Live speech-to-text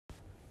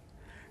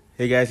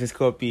Hey guys, it's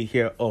Kobe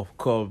here of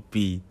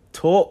Kobe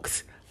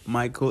Talks.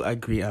 Michael,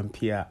 Agri, and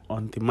Pia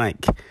on the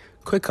mic.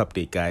 Quick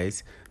update,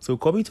 guys. So,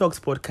 Kobe Talks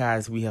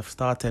podcast, we have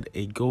started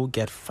a Go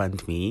Get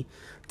Fund Me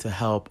to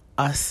help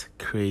us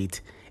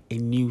create a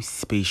new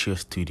spacious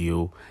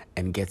studio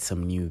and get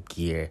some new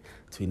gear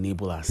to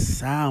enable our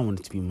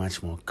sound to be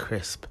much more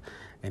crisp.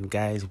 And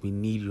guys, we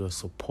need your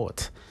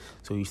support.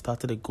 So we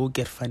started a Go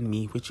Get Fund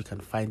Me, which you can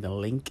find the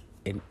link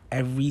in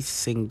every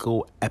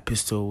single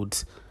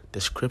episode's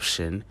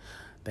description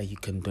that you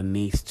can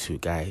donate to,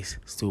 guys.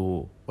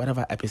 So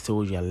whatever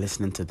episode you are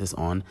listening to this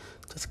on,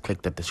 just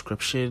click the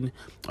description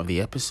of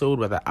the episode,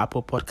 whether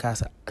Apple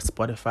Podcasts,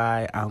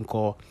 Spotify,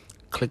 Anchor.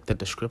 Click the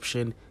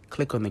description,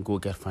 click on the Go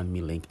Get Fund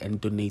Me link and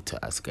donate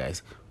to us,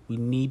 guys. We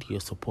need your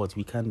support.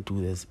 We can't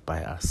do this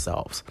by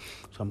ourselves.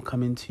 So I'm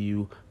coming to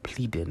you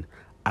pleading,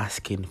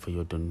 asking for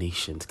your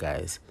donations,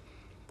 guys.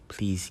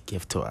 Please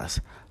give to us.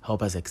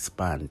 Help us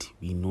expand.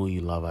 We know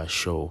you love our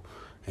show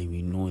and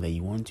we know that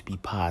you want to be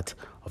part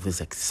of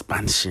this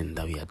expansion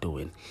that we are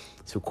doing.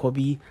 So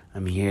Kobe,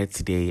 I'm here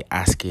today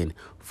asking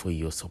for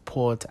your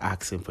support,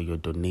 asking for your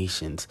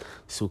donations.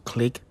 So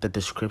click the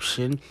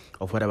description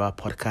of whatever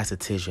podcast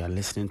it is you are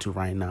listening to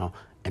right now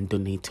and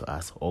donate to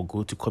us, or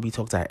go to Kobe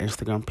Talks, our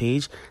Instagram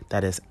page,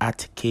 that is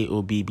at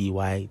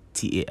KOBBYTALKS.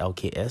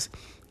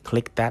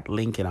 Click that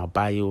link in our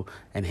bio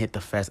and hit the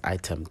first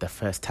item, the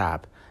first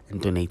tab,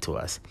 and donate to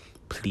us.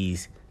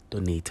 Please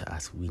donate to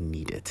us. We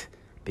need it.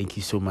 Thank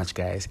you so much,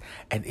 guys,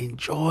 and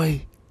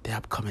enjoy the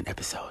upcoming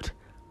episode.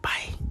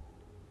 Bye.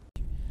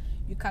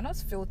 You cannot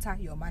filter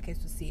your market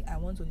to say, I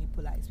want only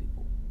polarized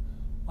people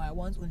or I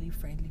want only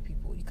friendly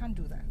people. You can't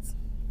do that.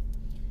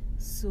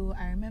 So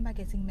I remember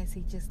getting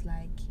messages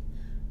like,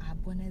 our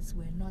bonnets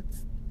were not,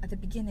 at the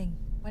beginning,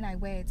 when I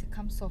wear it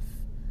comes off.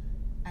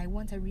 I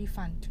want a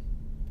refund.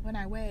 When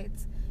I wear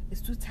it,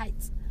 it's too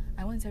tight.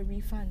 I want a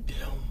refund.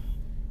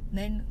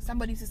 Then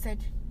somebody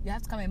said, you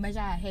have to come and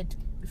measure her head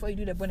before you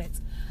do the bonnet.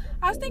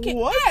 I was thinking,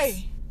 what?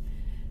 Hey,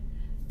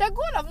 the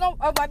goal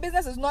of my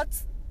business is not,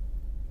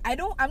 I'm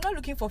not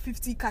looking for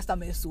 50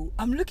 customers, so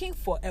I'm looking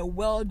for a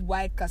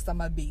worldwide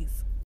customer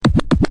base.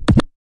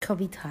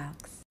 Kobe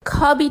Talks.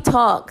 Kobe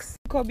Talks.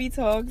 Kobe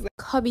Talks.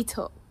 Kobe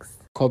Talks.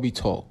 Kobe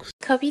Talks.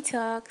 Kobe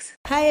Talks.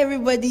 Hi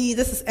everybody,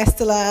 this is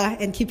Estella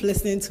and keep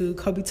listening to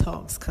Kobe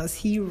Talks because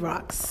he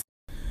rocks.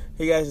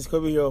 Hey guys, it's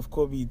Kobe here of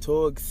Kobe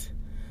Talks.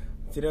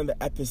 Today on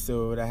the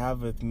episode, I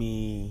have with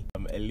me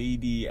a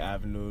lady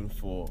I've known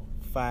for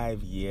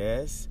 5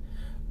 years.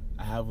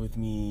 I have with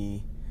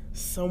me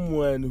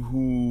someone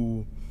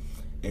who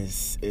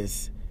is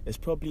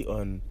probably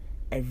on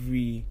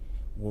every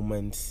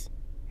woman's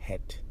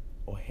head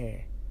or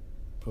hair,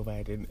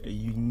 providing a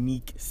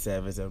unique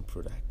service and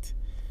product.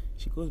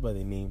 She goes by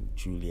the name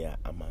Julia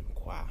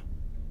Amankwa.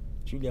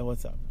 Julia,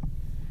 what's up?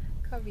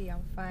 Kobe,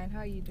 I'm fine.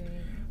 How are you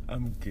doing?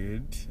 I'm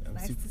good.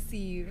 Nice to see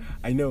you.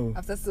 I know.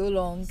 After so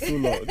long.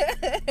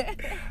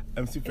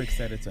 I'm super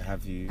excited to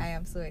have you. I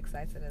am so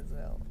excited as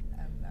well.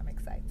 I'm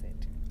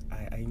excited.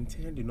 I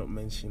intend to not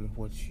mention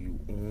what you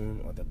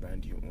own or the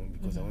brand you own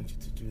because I want you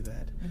to do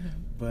that.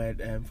 But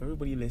for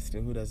everybody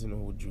listening who doesn't know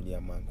who Julia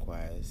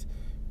Amankwa is,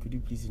 could you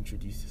please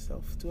introduce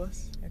yourself to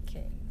us?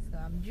 Okay, so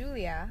I'm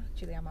Julia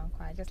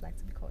Amankwa. I just like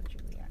to be called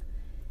Julia.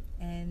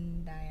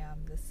 And I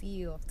am the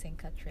CEO of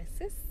Tinker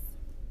Tresses.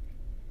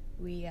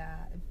 We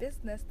are a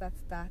business that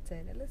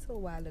started a little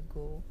while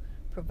ago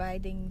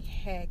providing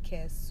hair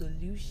care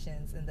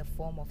solutions in the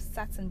form of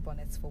satin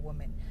bonnets for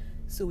women.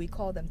 So we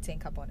call them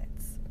Tinker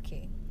bonnets.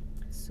 Okay.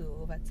 So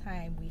over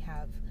time we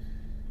have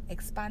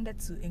expanded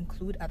to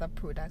include other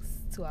products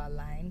to our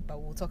line, but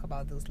we'll talk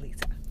about those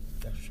later.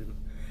 That's true.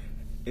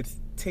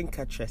 It's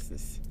Tinker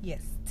Tresses.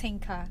 Yes,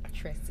 Tinker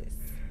Tresses.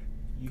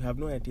 You have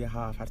no idea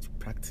how I've had to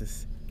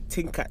practice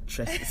Tinker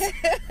Tresses.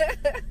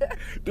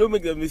 Don't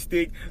make the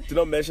mistake to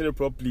not mention it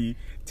properly.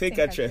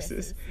 Tinker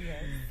Tresses.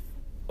 Yes.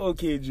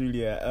 Okay,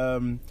 Julia.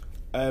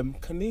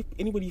 Can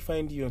anybody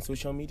find you on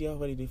social media?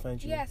 Where did they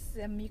find you? Yes,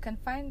 you can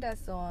find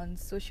us on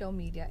social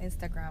media,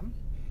 Instagram,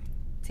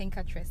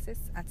 Tinker Tresses,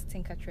 at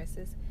Tinker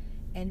Tresses,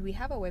 and we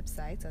have a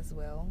website as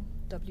well,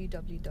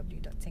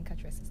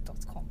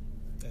 www.tinkertresses.com.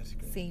 That's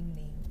great. Same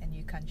name, and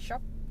you can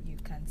shop. You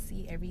can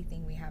see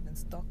everything we have in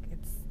stock.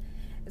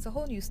 It's a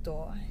whole new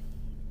store,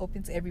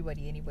 open to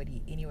everybody,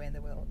 anybody, anywhere in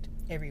the world,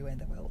 everywhere in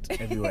the world.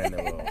 Everywhere in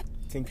the world.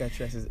 Tinker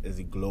Tresses is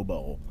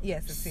global.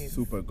 Yes, it is.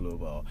 Super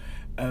global.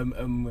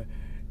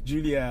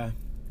 Julia,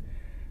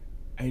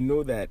 I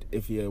know that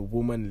if you're a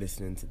woman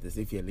listening to this,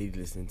 if you're a lady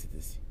listening to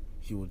this,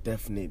 you will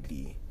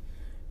definitely,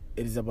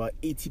 it is about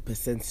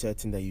 80%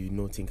 certain that you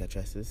know Tinker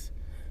Tresses.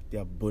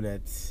 Their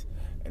bonnets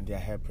and their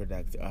hair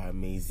products are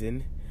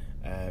amazing.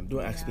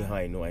 Don't ask me how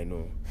I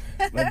know.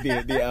 But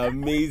they are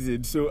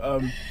amazing. So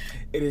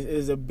it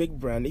is a big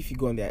brand. If you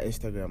go on their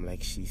Instagram,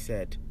 like she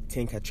said,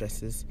 Tinker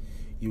Tresses,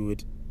 you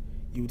would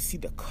see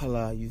the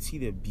color, you'd see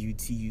the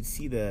beauty, you'd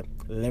see the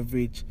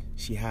leverage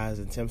she has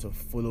in terms of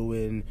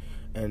following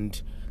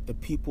and the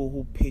people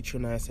who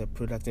patronize her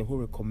product and who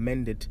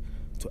recommend it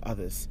to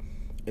others.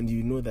 And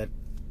you know that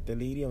the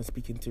lady I'm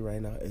speaking to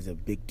right now is a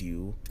big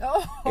deal.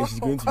 Oh, And she's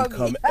going to Kobe.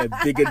 become a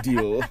bigger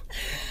deal.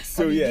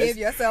 So You yes. behave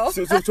yourself.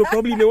 So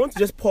probably they want to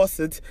just pause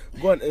it,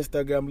 go on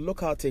Instagram,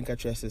 look out Tinker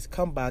Tresses,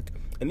 come back,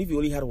 and if you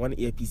only had one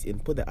earpiece in,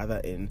 put the other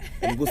in,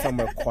 and go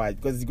somewhere quiet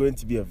because it's going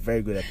to be a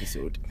very good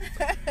episode.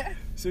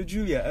 So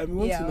Julia, we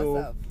want to what's know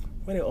up?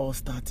 when it all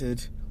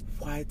started,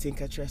 why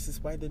Tinker Tresses,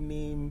 why the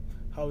name,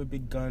 how it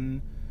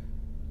begun.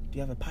 Do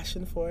you have a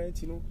passion for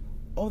it? You know,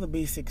 all the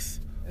basics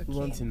we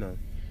want to know.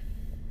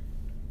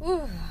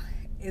 Ooh,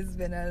 it's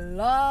been a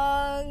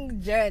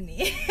long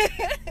journey.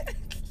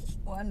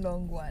 One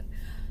long one.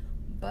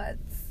 But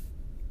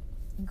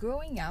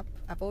growing up,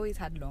 I've always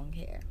had long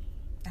hair.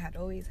 I had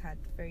always had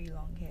very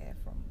long hair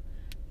from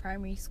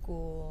primary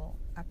school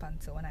up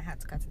until when I had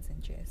to cut it in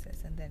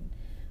JSS. And then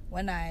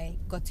when I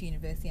got to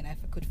university and I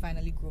could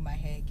finally grow my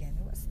hair again,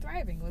 it was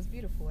thriving. It was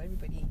beautiful.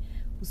 Everybody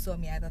who saw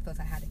me either thought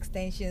I had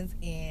extensions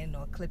in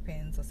or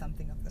clip-ins or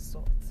something of the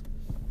sort.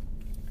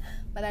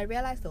 But I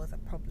realized there was a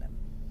problem.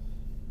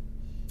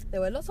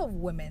 There were lots of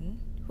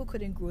women who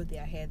couldn't grow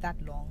their hair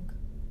that long,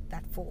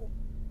 that full.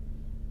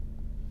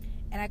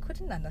 And I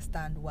couldn't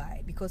understand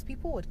why, because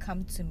people would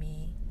come to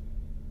me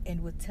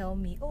and would tell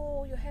me,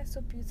 oh, your hair's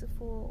so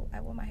beautiful. I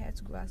want my hair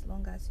to grow as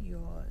long as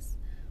yours.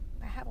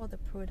 I have all the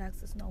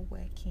products, it's not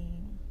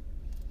working.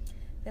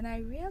 Then I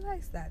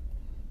realized that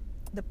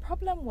the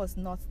problem was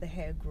not the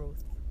hair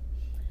growth.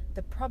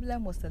 The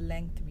problem was the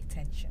length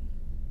retention.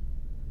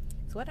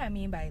 So what I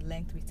mean by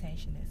length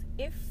retention is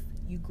if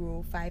you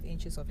grow 5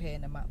 inches of hair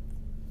in a month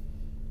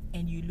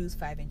and you lose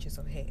 5 inches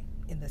of hair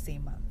in the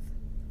same month,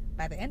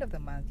 by the end of the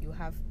month you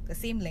have the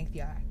same length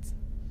you're at.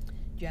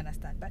 Do you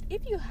understand? But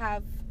if you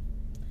have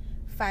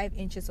 5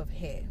 inches of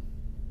hair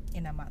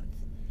in a month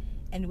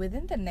and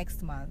within the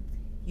next month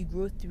you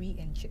grow 3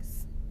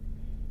 inches,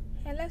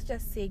 and let's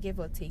just say give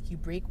or take you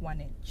break 1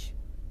 inch,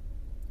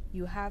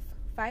 you have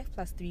 5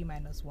 plus 3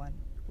 minus 1,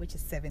 which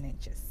is 7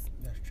 inches.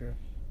 That's true.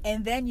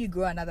 And then you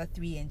grow another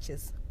 3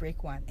 inches,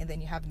 break 1, and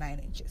then you have 9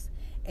 inches.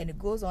 And it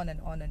goes on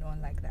and on and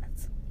on like that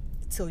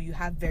till you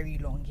have very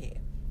long hair.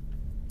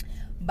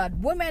 But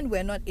women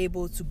were not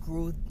able to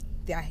grow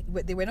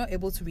they were not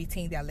able to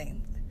retain their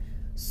length.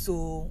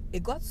 So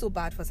it got so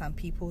bad for some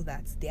people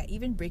that they are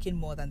even breaking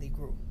more than they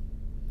grow.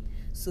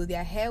 So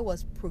their hair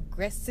was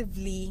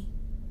progressively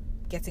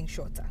getting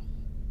shorter.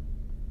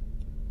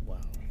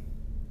 Wow.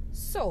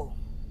 So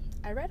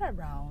I read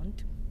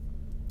around.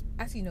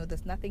 As you know,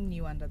 there's nothing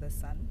new under the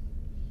sun.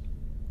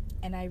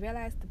 And I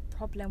realized the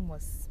problem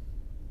was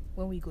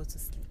when we go to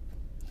sleep.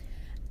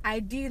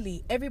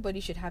 Ideally, everybody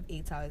should have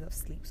 8 hours of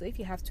sleep. So if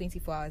you have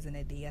 24 hours in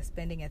a day, you're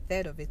spending a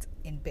third of it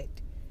in bed.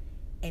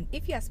 And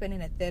if you are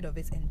spending a third of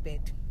it in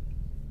bed,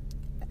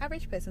 the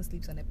average person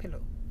sleeps on a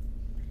pillow.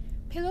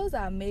 Pillows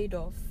are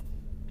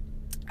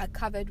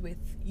covered with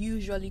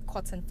usually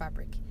cotton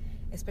fabric,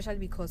 especially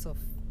because of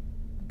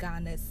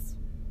Ghana's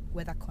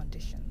weather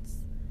conditions.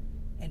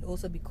 And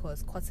also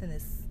because cotton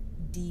is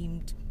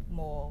deemed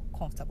more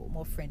comfortable,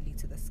 more friendly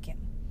to the skin.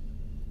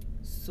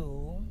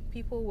 So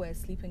people were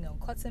sleeping on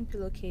cotton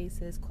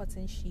pillowcases,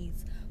 cotton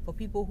sheets, for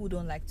people who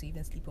don't like to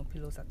even sleep on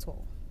pillows at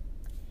all.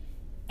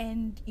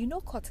 And you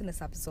know cotton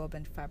is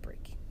absorbent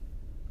fabric.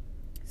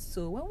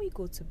 So when we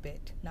go to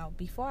bed, now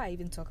before I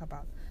even talk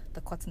about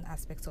the cotton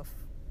aspects of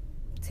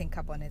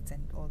Tinker Bonnet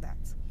and all that,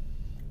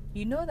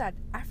 you know that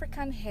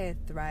African hair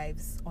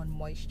thrives on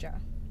moisture.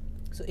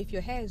 So if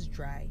your hair is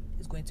dry,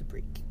 it's going to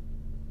break.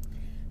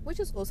 Which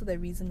is also the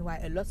reason why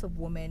a lot of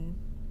women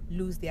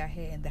lose their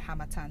hair in the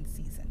Harmattan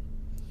season.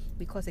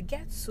 Because it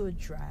gets so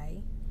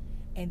dry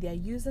and they're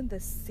using the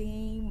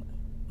same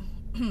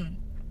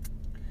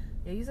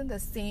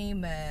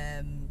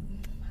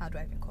how do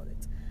I even call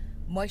it?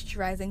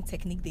 Moisturizing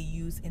technique they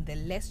use in the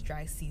less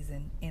dry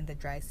season in the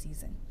dry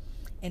season.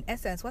 In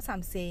essence, what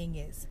I'm saying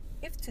is,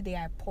 if today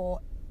I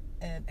pour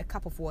a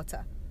cup of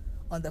water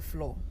on the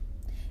floor,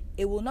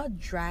 it will not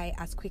dry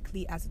as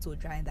quickly as it will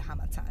dry in the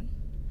Harmattan.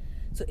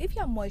 So if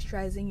you're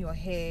moisturizing your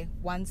hair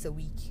once a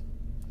week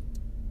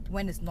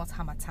when it's not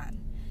Harmattan,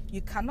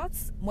 you cannot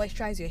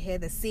moisturize your hair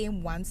the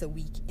same once a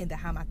week in the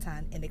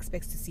Harmattan and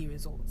expect to see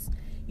results.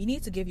 You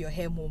need to give your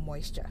hair more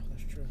moisture.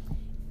 That's true.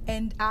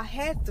 And our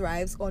hair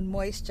thrives on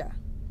moisture.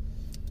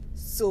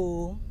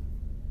 So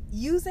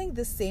using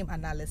the same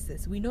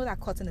analysis, we know that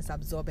cotton is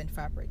absorbent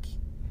fabric,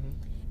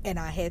 and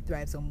our hair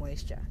thrives on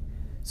moisture.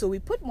 So we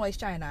put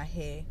moisture in our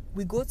hair,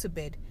 we go to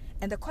bed,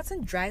 and the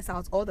cotton dries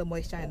out all the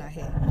moisture in our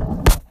hair.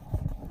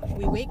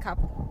 We wake up,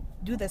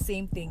 do the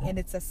same thing, and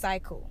it's a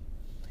cycle.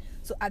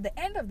 So at the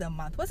end of the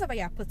month, whatever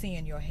you're putting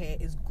in your hair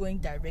is going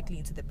directly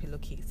into the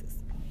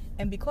pillowcases.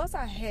 And because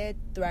our hair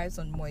thrives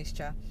on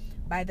moisture,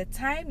 by the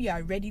time you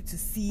are ready to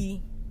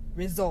see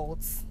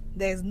results,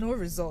 there's no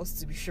results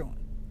to be shown.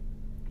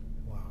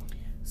 Wow.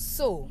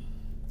 So,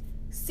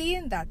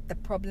 seeing that the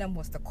problem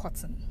was the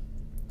cotton,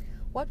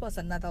 what was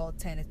another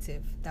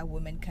alternative that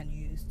women can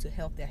use to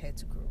help their hair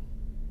to grow?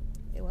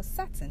 It was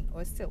satin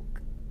or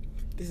silk.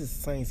 This is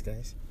science,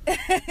 guys.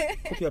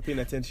 Hope you are paying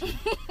attention.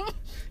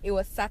 It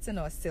was satin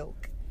or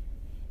silk.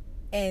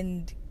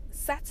 And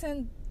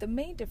satin, the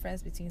main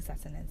difference between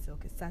satin and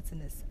silk is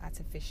satin is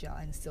artificial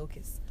and silk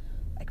is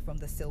like from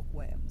the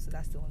silkworm. So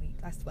that's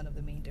one of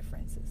the main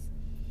differences.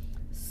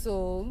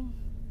 So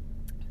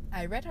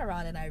I read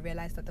around and I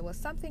realized that there was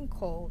something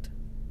called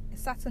a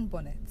satin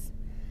bonnet.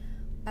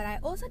 But I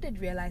also did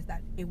realize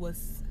that it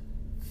was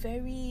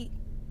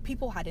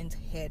people hadn't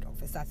heard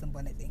of a satin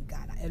bonnet in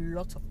Ghana. A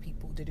lot of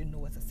people didn't know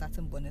what a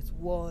satin bonnet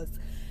was.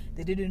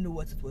 They didn't know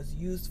what it was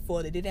used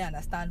for. They didn't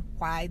understand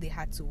why they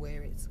had to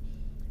wear it.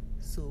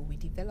 So we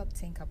developed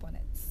Tinker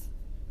bonnets.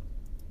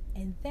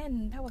 And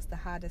then that was the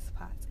hardest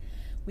part.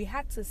 We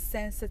had to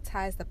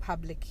sensitize the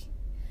public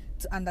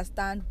to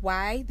understand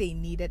why they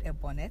needed a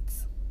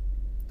bonnet,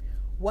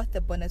 what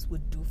the bonnet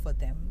would do for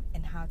them,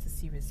 and how to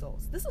see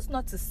results. This is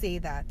not to say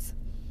that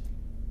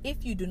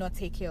if you do not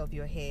take care of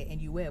your hair and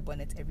you wear a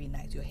bonnet every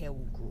night, your hair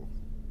will grow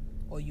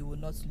or you will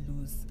not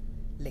lose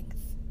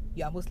length.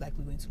 You are most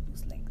likely going to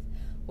lose length.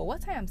 But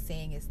what I am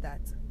saying is that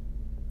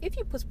if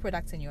you put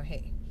products in your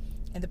hair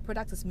and the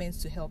product is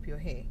meant to help your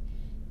hair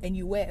and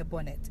you wear a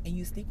bonnet and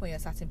you sleep on your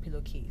satin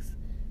pillowcase,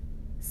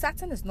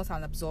 satin is not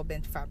an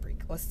absorbent fabric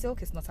or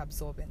silk is not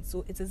absorbent.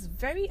 So it is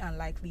very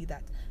unlikely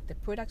that the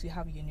product you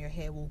have in your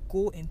hair will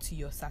go into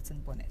your satin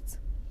bonnet.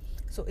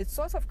 So it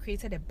sort of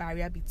created a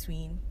barrier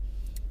between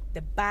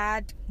the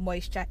bad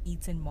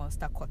moisture-eating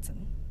monster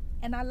cotton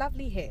and our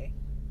lovely hair.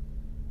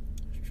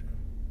 That's true.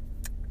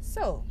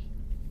 So,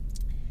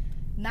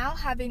 now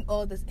having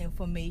all this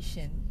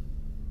information,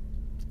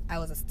 I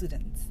was a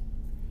student.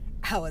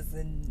 I was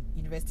in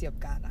University of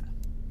Ghana.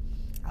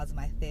 I was in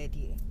my 3rd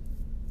year.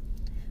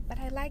 But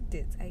I liked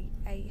it.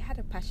 I had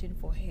a passion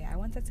for hair. I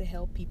wanted to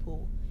help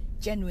people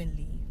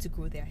genuinely to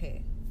grow their hair.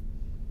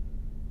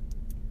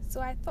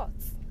 So I thought,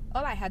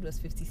 all I had was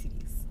 50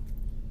 cedis.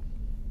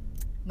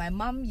 My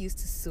mom used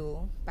to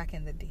sew back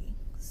in the day,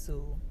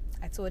 so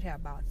I told her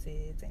about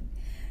it, and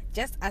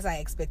just as I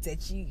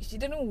expected, she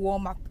didn't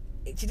warm up.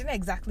 She didn't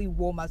exactly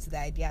warm up to the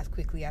idea as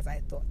quickly as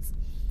I thought.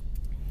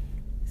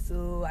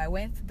 So I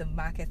went to the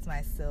market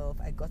myself.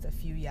 I got a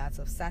few yards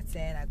of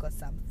satin. I got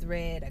some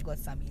thread. I got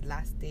some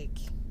elastic,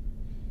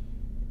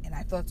 and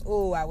I thought,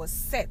 oh, I was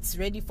set,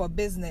 ready for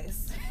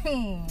business.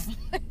 Hey,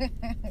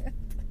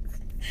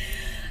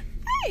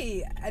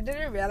 I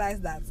didn't realize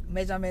that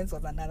measurements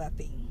was another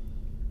thing.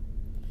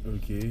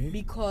 Okay.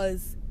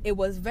 Because it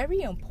was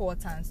very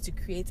important to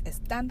create a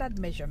standard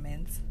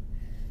measurement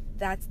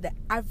that the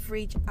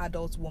average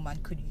adult woman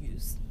could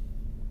use.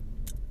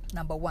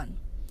 Number one,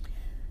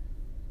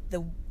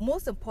 the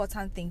most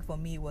important thing for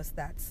me was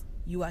that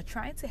you are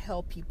trying to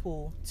help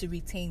people to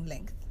retain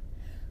length.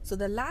 So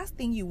the last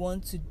thing you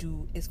want to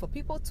do is for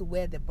people to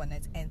wear the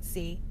bonnet and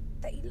say,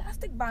 the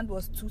elastic band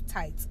was too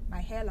tight, my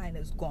hairline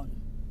is gone.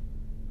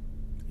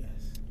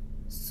 Yes.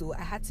 So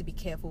I had to be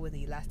careful with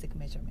the elastic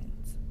measurement.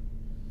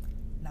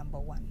 Number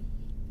one.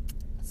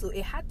 So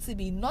it had to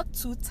be not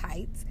too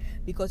tight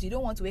because you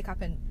don't want to wake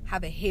up and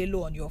have a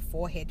halo on your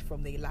forehead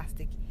from the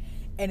elastic.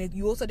 And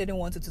you also didn't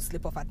want it to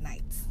slip off at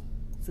night.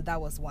 So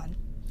that was one.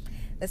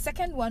 The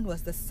second one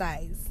was the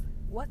size.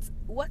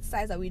 What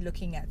size are we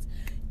looking at?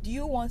 Do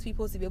you want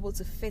people to be able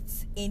to fit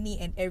any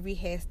and every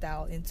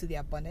hairstyle into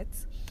their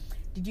bonnets?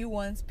 Did you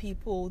want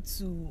people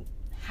to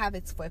have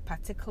it for a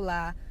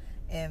particular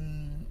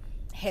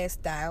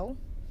hairstyle?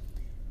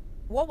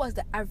 What was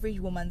the average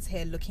woman's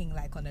hair looking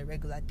like on a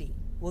regular day?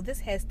 Will this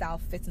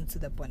hairstyle fit into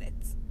the bonnet?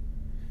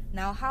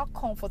 Now, how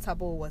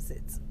comfortable was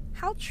it?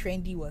 How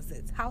trendy was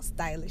it? How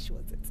stylish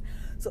was it?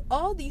 So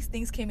all these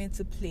things came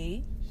into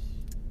play.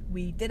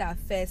 We did our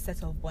first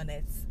set of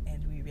bonnets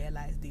and we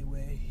realized they were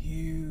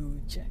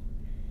huge.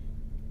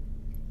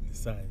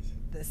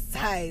 The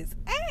size.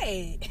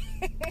 Hey!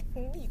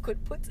 You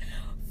could put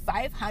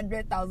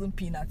 500,000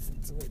 peanuts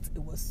into it.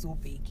 It was so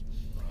big.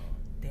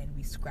 Then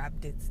we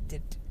scrapped it,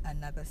 did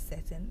another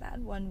set, and that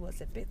one was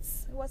it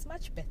was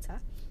much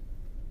better.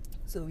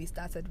 So we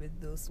started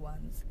with those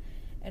ones.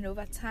 And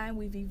over time,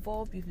 we've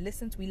evolved,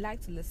 we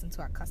like to listen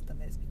to our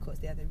customers because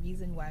they are the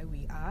reason why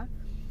we are.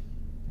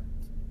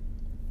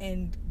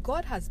 And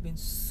God has been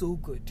so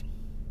good.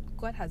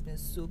 God has been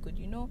so good.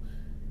 You know,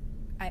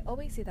 I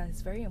always say that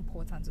it's very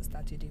important to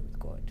start your day with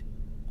God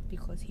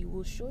because He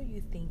will show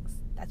you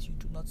things that you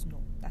do not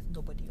know, that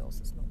nobody else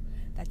knows,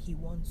 that He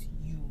wants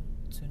you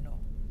to know.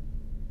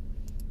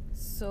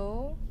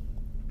 So,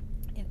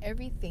 in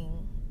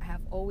everything, I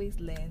have always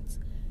learned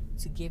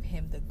to give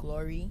Him the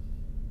glory.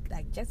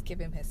 Like, just give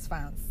Him His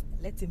fans.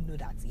 Let Him know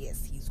that,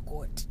 yes, He's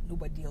God.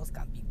 Nobody else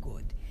can be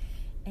God.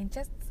 And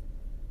just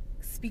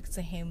speak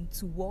to Him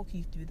to walk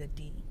you through the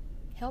day.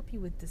 Help you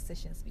with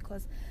decisions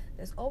because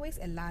there's always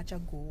a larger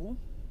goal,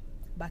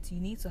 but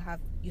you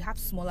have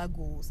smaller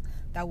goals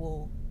that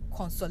will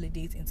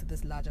consolidate into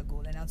this larger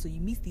goal. And until you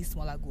meet these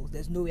smaller goals,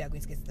 there's no way you're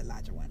going to get to the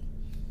larger one.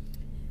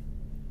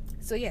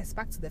 So yes,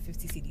 back to the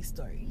 50 CD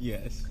story.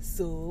 Yes.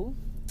 So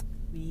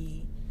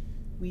we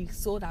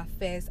sold our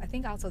first, I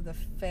think out of the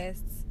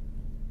first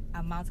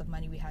amount of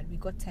money we had, we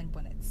got 10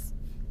 bonnets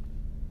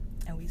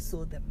and we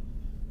sold them.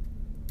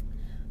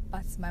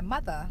 But my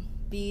mother,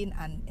 being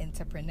an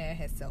entrepreneur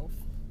herself,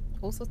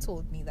 also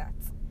told me that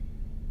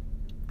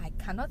I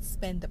cannot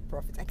spend the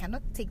profit. I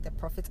cannot take the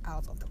profit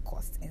out of the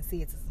cost and say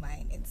it is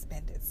mine and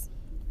spend it.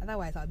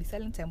 Otherwise, I'll be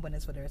selling 10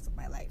 bonnets for the rest of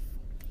my life.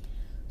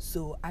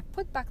 So I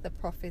put back the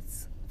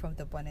profits from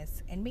the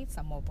bonnets and made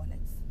some more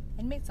bonnets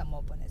and made some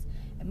more bonnets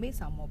and made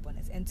some more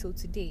bonnets. Until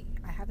today,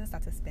 I haven't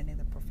started spending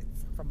the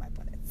profits from my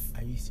bonnets.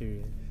 Are you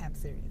serious? I'm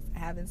serious. I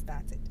haven't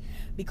started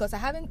because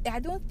I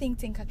don't think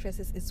Tinker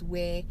Tresses is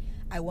where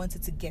I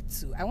wanted to get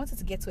to. I wanted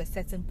to get to a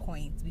certain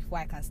point before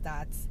I can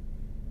start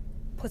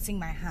putting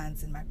my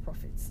hands in my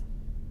profits.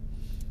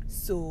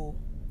 So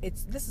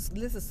this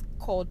is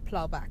called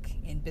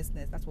plowback in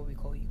business. That's what we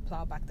call you,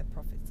 plow back the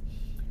profits.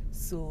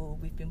 So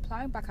we've been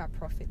plowing back our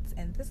profits,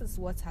 and this is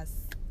what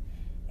has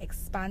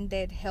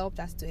helped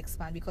us to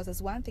expand, because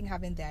it's one thing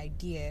having the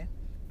idea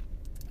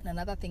and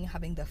another thing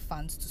having the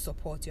funds to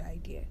support your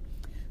idea.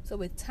 So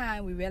with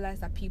time, we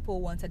realized that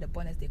people wanted the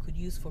bonnets they could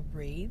use for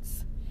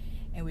braids,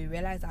 and we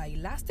realized our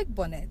elastic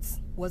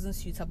bonnets wasn't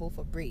suitable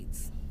for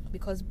braids,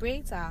 because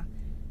braids are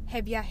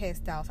heavier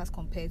hairstyles as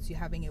compared to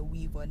having a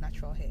weave or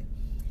natural hair.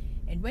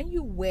 And when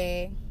you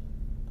wear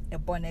a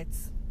bonnet,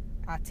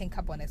 our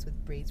Tinker bonnets with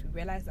braids, we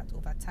realized that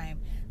over time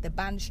the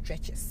band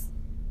stretches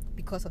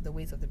because of the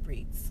weight of the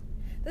braids.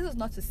 This is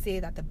not to say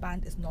that the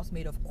band is not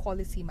made of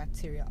quality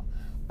material,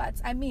 but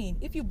I mean,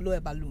 if you blow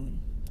a balloon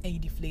and you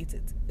deflate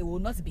it, it will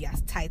not be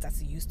as tight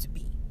as it used to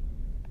be.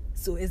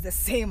 So it's the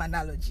same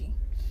analogy.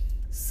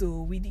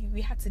 So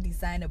we had to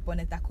design a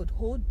bonnet that could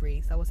hold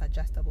braids, that was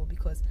adjustable,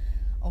 because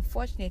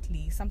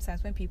unfortunately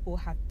sometimes when people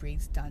have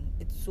braids done,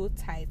 it's so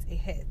tight it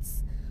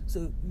hurts.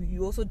 So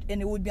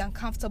it would be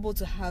uncomfortable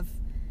to have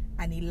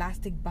an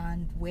elastic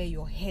band where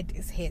your head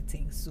is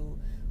hurting. So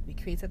we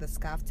created the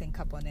scarf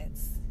Tinker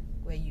bonnets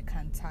where you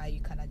can tie, you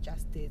can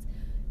adjust it,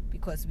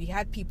 because we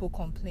had people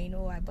complain,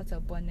 I bought a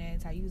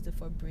bonnet, I used it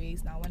for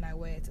braids, now when I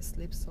wear it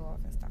slips off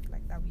and stuff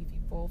like that. We've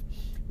evolved.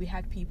 We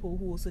had people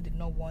who also did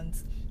not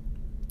want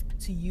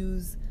to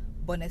use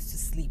bonnets to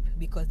sleep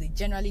because they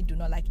generally do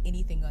not like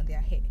anything on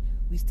their hair.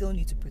 We still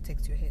need to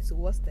protect your hair. So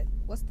what's the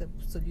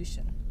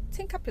solution?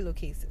 Tinker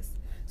pillowcases.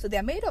 So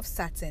they're made of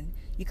satin.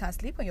 You can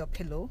sleep on your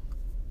pillow,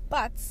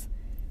 but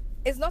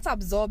it's not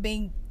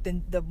absorbing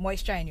the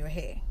moisture in your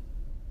hair.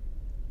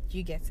 Do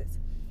you get it?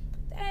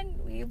 Then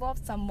we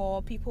evolved some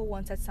more. People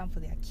wanted some for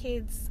their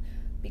kids,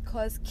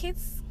 because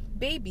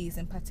babies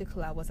in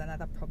particular, was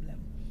another problem.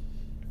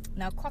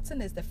 Now,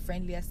 cotton is the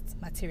friendliest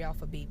material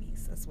for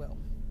babies as well.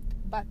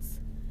 But,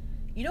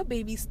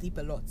 babies sleep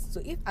a lot.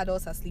 So if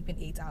adults are sleeping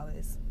 8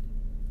 hours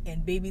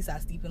and babies are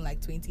sleeping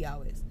like 20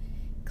 hours,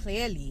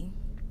 clearly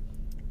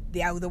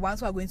they are the ones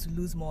who are going to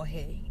lose more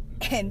hair.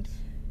 And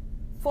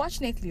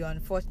fortunately or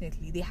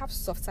unfortunately, they have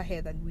softer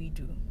hair than we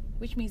do,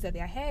 which means that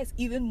their hair is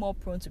even more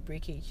prone to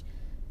breakage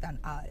than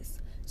ours.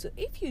 So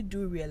if you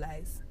do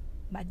realize,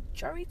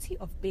 majority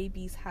of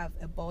babies have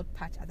a bald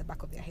patch at the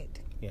back of their head.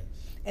 Yes.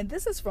 And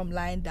this is from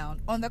lying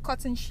down on the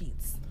cotton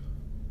sheets.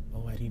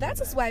 Oh, I didn't know That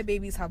is why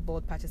babies have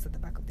bald patches at the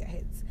back of their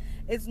heads.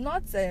 It's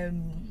not a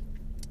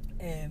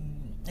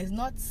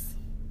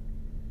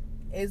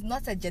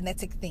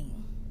genetic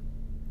thing.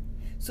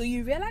 So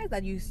you realize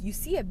that you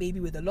see a baby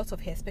with a lot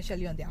of hair,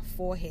 especially on their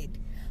forehead,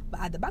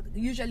 but at the back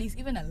usually it's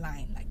even a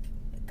line, like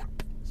a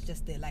gap. It's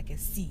just there, like a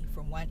C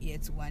from one ear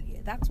to one ear.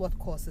 That's what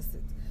causes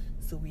it.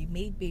 So we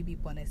made baby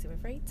bonnets. They were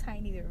very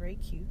tiny, they were very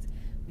cute.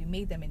 We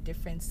made them in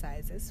different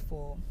sizes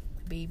for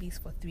babies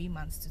for 3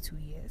 months to 2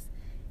 years,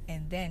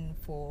 and then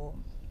for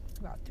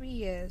about 3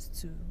 years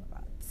to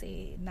about,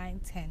 say,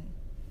 9-10,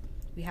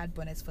 we had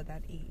bonnets for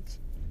that age.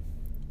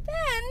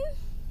 Then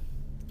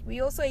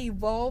we also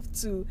evolved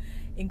to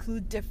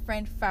include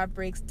different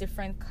fabrics,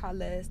 different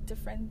colors,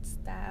 different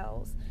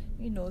styles,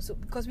 so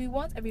because we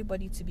want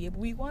everybody to be able,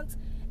 we want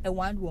a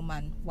one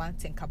woman, one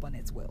Tinker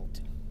bonnet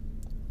world.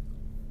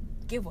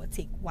 Give or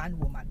take, one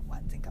woman,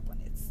 one Tinker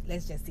bonnet.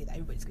 Let's just say that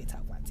everybody's going to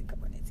have one Tinker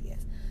bonnet,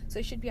 yes. So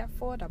it should be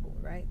affordable,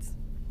 right?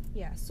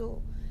 Yeah,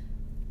 so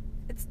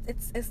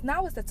it's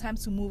now is the time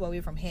to move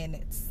away from hair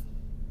nets,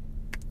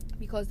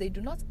 because they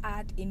do not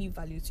add any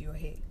value to your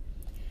hair.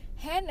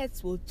 Hair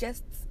nets will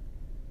just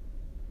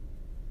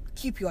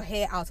keep your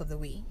hair out of the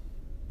way.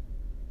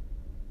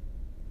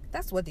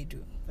 That's what they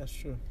do. That's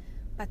true.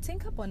 But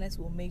Tinker bonnets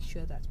will make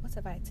sure that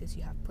whatever it is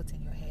you have put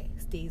in your hair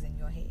stays in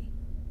your hair.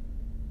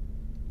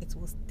 It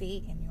will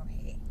stay in your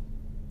hair.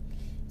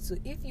 So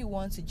if you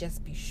want to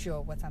just be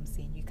sure what I'm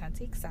saying, you can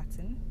take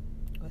satin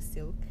or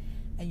silk,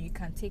 and you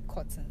can take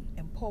cotton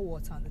and pour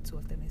water on the two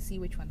of them and see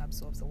which one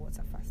absorbs the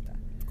water faster.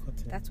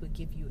 Cotton. That will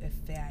give you a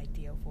fair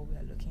idea of what we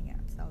are looking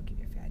at. That will give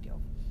you a fair idea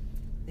of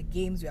the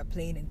games we are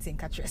playing in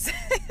Tinker Tresses.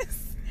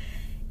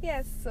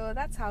 Yes, so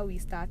that's how we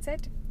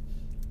started.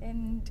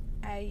 And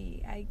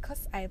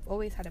because I've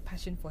always had a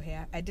passion for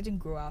hair, I didn't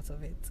grow out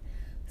of it.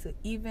 So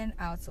even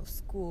out of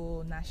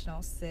school,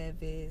 national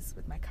service,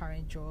 with my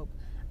current job,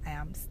 I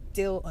am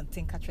still on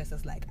Tinker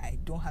Tresses like I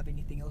don't have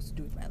anything else to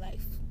do with my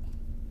life.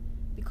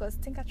 Because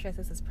Tinker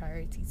Tresses is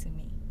priority to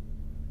me.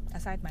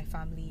 Aside my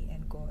family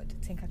and God,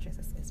 Tinker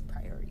Tresses is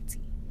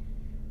priority.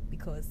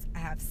 Because I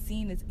have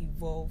seen it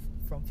evolve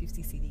from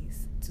 50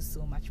 cedis to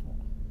so much more.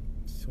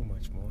 So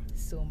much more.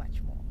 So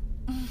much more.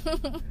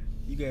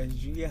 You guys,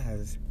 Julia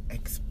has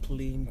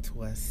explained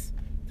to us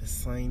the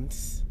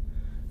science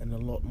and a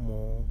lot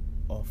more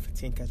of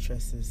Tinker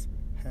Tresses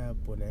hair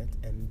bonnet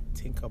and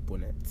Tinker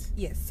bonnet.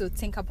 Yes, so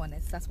Tinker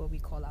bonnets, that's what we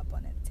call our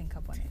bonnet,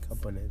 Tinker bonnets. Tinker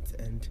bonnet.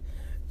 And,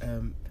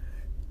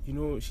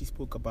 she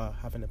spoke about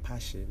having a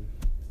passion,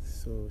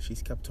 so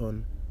she's kept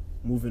on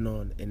moving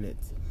on in it.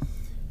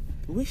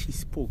 The way she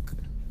spoke,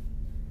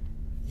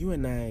 you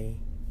and I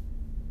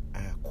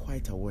are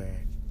quite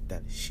aware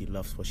that she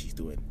loves what she's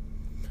doing.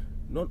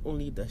 Not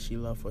only does she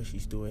love what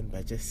she's doing,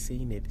 by just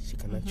saying it, she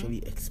can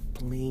actually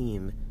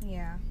explain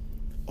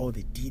all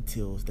the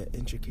details, the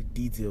intricate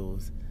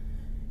details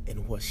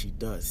in what she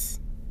does.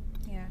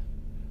 Yeah.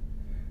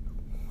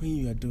 When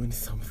you are doing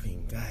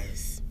something,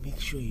 guys, make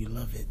sure you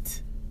love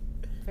it.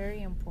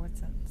 Very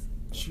important.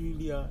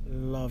 Julia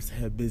loves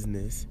her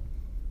business,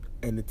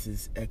 and it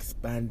is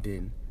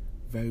expanding.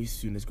 Very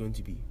soon, it's going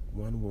to be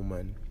one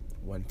woman,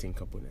 one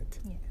Tinker bonnet.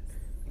 Yes.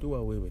 Do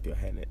away with your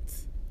hair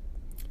nets.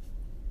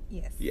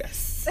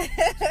 Yes.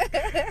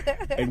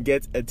 And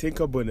get a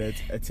Tinker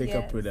bonnet, a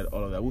Tinker bonnet,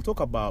 all of that.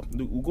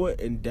 We'll go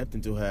in depth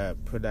into her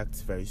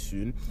products very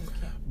soon.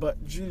 Okay.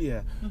 But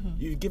Julia,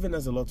 you've given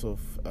us a lot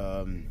of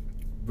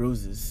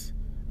roses,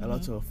 a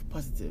lot of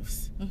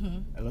positives,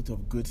 a lot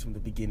of goods from the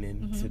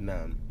beginning to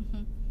now.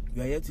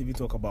 We are yet to even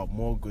talk about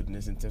more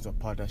goodness in terms of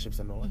partnerships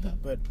and all of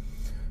that. But,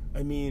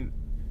 I mean,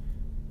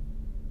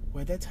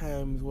 were there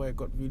times where it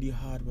got really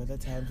hard? Were there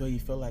times where you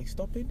felt like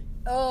stopping?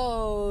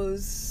 Oh,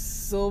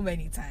 so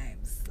many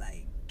times.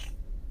 Like,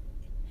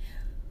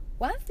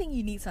 one thing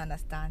you need to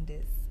understand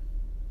is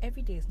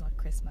every day is not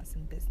Christmas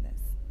in business.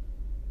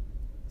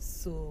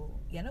 So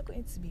you're not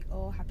going to be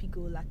all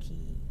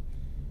happy-go-lucky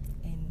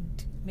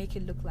and make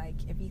it look like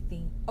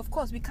everything. Of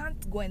course, we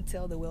can't go and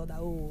tell the world that,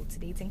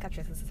 today Tinker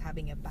Tresses is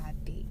having a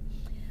bad day.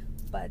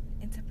 But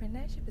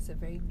entrepreneurship is a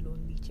very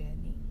lonely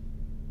journey.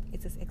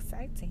 It is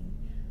exciting,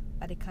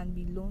 but it can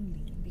be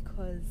lonely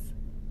because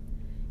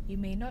you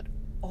may not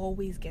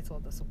always get all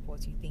the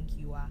support you think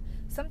you are.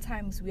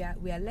 Sometimes we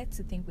are led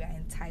to think we are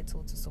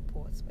entitled to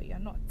support, but you're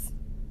not.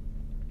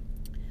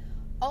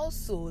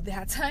 Also, there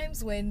are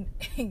times when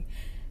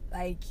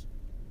like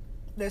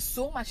there's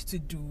so much to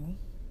do,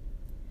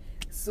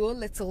 so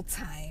little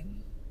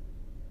time,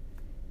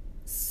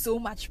 so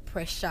much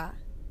pressure,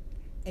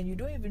 and you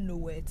don't even know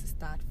where to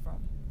start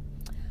from.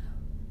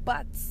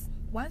 But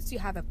once you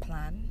have a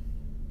plan,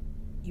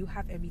 you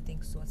have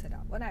everything sorted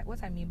out.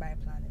 What I mean by a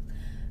plan is,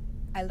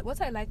 what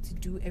I like to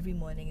do every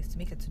morning is to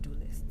make a to-do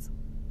list.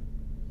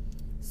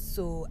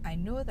 So I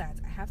know that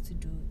I have to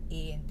do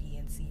A and B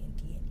and C and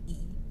D and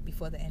E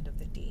before the end of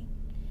the day.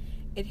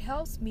 It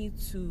helps me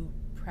to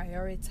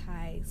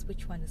prioritize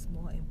which one is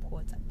more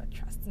important. But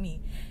trust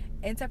me,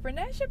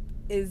 entrepreneurship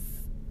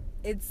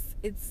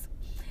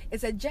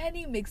it's a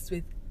journey mixed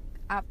with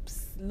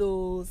ups,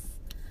 lows,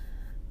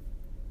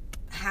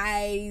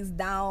 highs,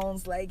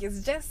 downs. Like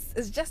it's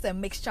just a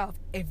mixture of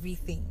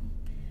everything.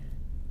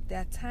 There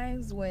are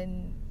times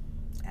when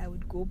I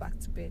would go back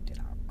to bed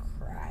and I'll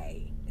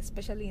cry,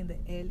 especially in the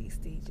early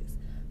stages,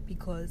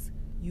 because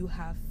you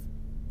have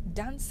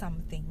done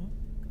something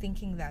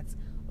thinking that,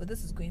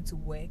 this is going to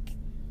work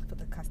for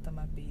the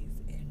customer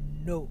base,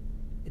 and no,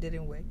 it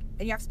didn't work.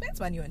 And you have spent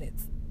money on it,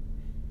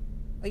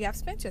 or you have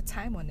spent your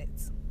time on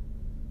it.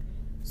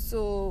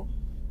 So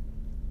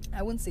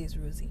I wouldn't say it's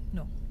rosy.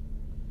 No.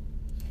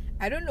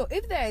 I don't know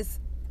if there's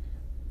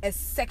a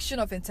section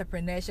of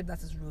entrepreneurship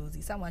that is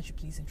rosy. Someone should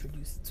please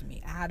introduce it to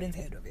me. I hadn't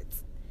heard of it,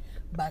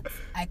 but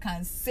I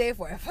can say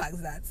for a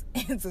fact that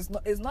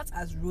it's not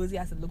as rosy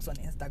as it looks on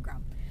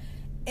Instagram.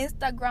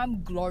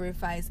 Instagram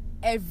glorifies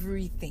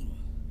everything.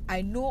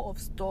 I know of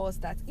stores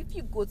that if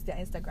you go to their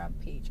Instagram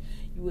page,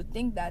 you would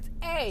think that,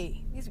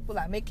 hey, these people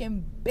are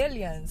making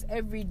billions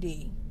every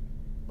day.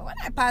 But when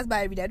I pass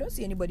by every day, I don't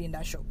see anybody in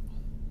that shop.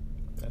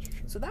 That's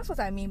true. So that's what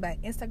I mean by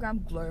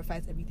Instagram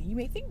glorifies everything. You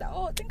may think that,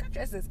 Tinker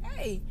Tresses,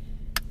 hey,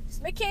 it's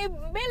making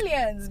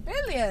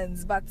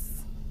billions, but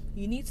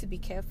you need to be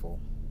careful.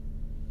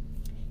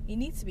 You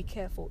need to be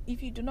careful.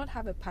 If you do not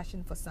have a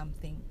passion for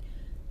something,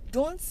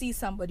 don't see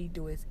somebody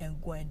do it and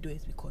go and do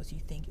it because you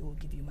think it will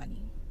give you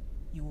money.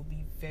 You will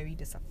be very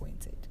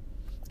disappointed.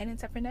 And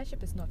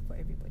entrepreneurship is not for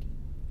everybody.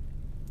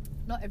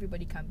 Not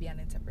everybody can be an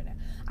entrepreneur.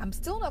 I'm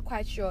still not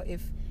quite sure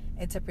if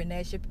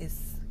entrepreneurship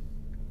is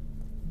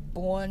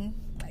born,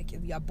 like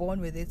if you are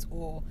born with it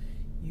or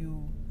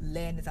you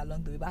learn it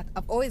along the way. But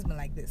I've always been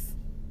like this.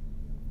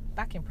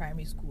 Back in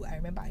primary school, I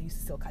remember I used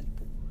to sell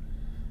Calipo.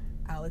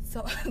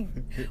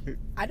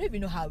 I don't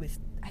even know how it.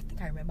 I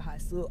think I remember how.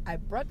 So I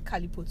brought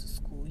Calipo to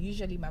school.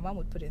 Usually my mom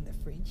would put it in the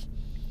fridge,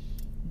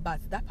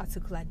 but that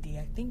particular day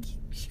I think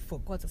she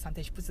forgot or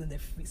something. She put it in the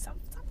fridge.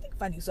 Something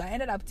funny. So I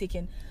ended up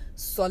taking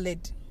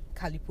solid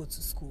Calipo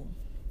to school,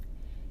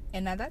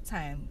 and at that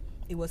time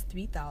it was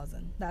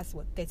 3,000. That's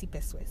what 30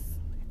 pesos.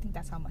 I think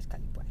that's how much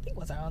Calipo. I think it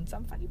was around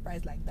some funny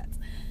price like that.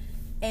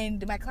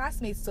 And my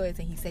classmate saw it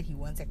and he said he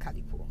wanted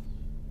Calipo.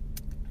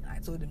 I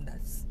told him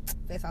that.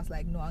 First I was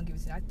like, no, I'll give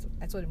it to you.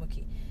 I told him,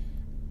 okay,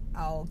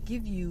 I'll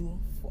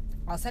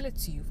sell it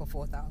to you for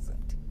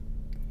 4,000.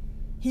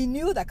 He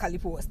knew that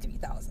Calipo was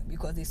 3,000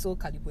 because they sold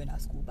Calipo in our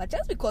school. But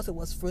just because it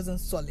was frozen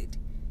solid,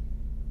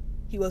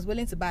 he was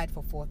willing to buy it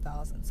for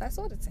 4,000. So I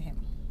sold it to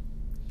him.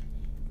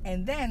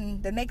 And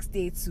then the next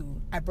day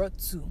too, I brought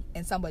 2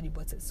 and somebody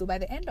bought it. So by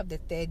the end of the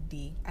 3rd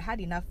day, I had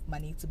enough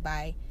money to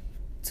buy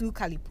 2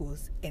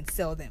 Calipos and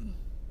sell them.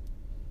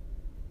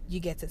 You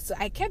get it? So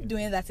I kept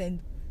doing that, and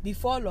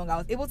before long, I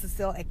was able to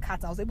sell a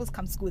carton. I was able to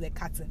come to school with a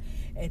carton,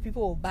 and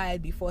people will buy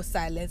it before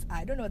silence.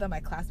 I don't know whether my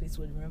classmates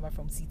will remember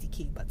from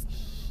CTK, but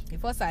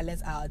before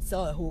silence, I would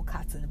sell a whole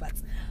carton. But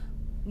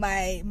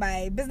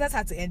my business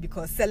had to end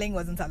because selling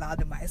wasn't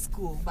allowed in my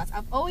school. But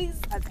I've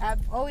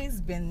always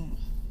been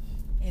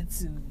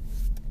into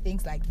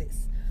things like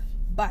this.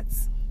 But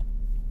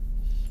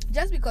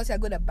just because you're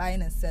good at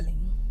buying and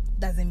selling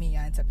doesn't mean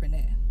you're an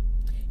entrepreneur.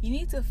 You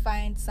need to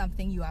find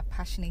something you are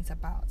passionate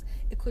about.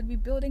 It could be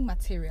building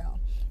material.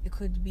 It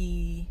could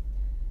be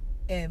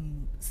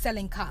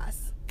selling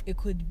cars. It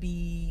could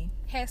be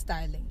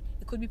hairstyling.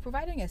 It could be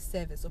providing a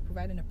service or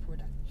providing a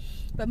product.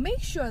 But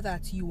make sure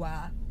that you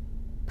are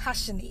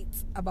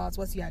passionate about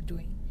what you are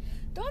doing.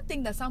 Don't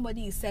think that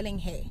somebody is selling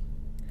hair.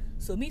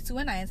 So me too,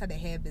 when I enter the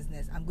hair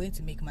business, I'm going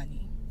to make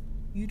money.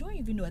 You don't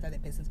even know whether the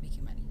person's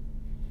making money.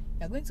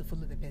 You're going to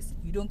follow the person.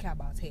 You don't care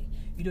about hair.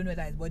 You don't know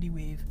whether it's body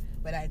wave,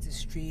 whether it's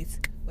straight,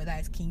 whether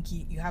it's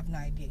kinky. You have no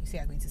idea. You say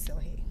you're going to sell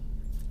hair.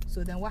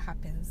 So then what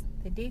happens?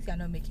 The days you're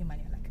not making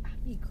money, you're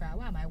like, me cry,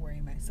 why am I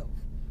worrying myself?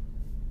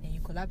 And you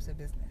collapse the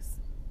business.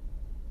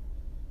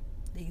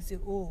 Then you say,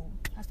 oh,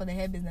 as for the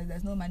hair business,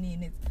 there's no money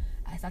in it.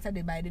 I started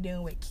it, but it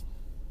didn't work.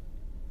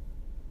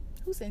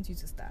 Who sent you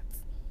to start?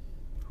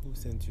 Who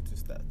sent you to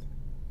start?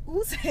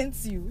 Who sent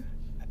you?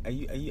 Are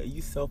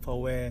you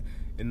self-aware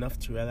enough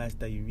to realize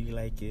that you really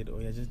like it,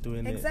 or you're just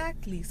doing it?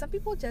 Exactly. Some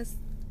people just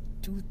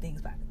do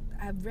things, but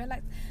I've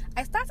realized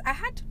I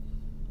had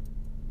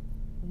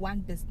one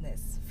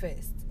business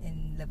first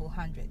in level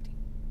 100.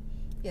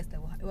 Yes,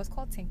 it was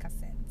called Tinker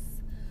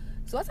Sense.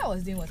 So what I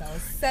was doing was I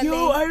was selling.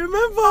 Yo, I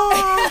remember.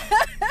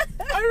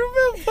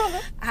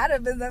 I had a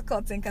business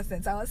called Tinker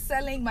Sense. I was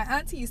selling. My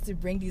auntie used to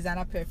bring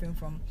designer perfume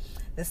from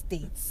the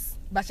States,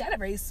 but she had a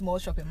very small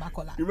shop in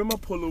Makola. You remember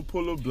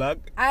Polo Black?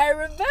 I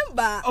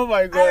remember. Oh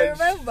my god. I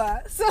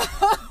remember. So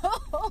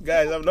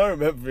guys, I'm not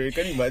remembering.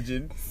 Can you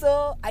imagine?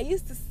 So I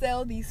used to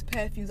sell these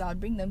perfumes. I would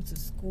bring them to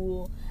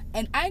school,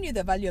 and I knew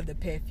the value of the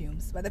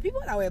perfumes. But the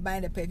people that were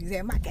buying the perfumes,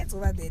 there were markets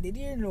over there. They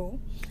didn't know.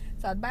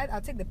 So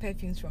I'd take the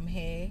perfumes from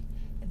here,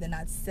 and then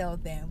I'd sell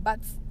them.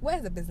 But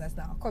where's the business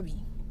now? Kobe,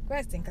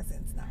 where's Tinker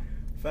Sense now?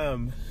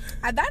 Fam.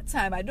 At that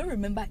time, I don't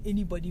remember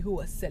anybody who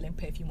was selling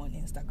perfume on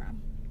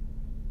Instagram.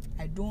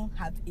 I don't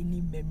have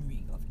any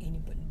memory of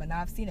anybody, but now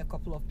I've seen a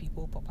couple of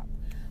people pop up.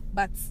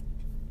 But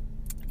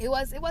it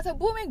was a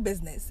booming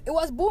business. It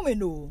was booming,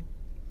 no.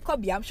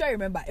 Kobe, I'm sure you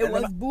remember. It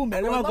was booming. I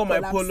never got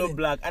my Polo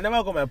Black. No,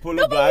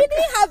 but we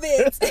didn't have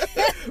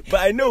it. But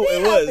I know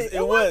it was.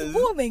 It was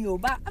booming, oh.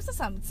 But after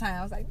some time,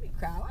 I was like,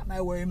 why am I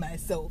worrying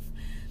myself?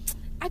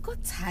 I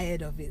got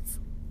tired of it.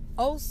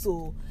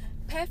 Also,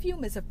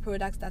 perfume is a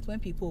product that when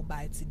people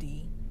buy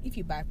today, if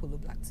you buy Polo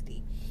Black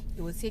today,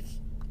 it will take,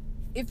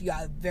 if you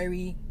are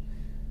very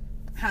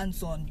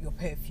hands-on your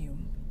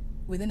perfume,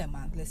 within a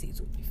month, let's say it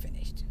will be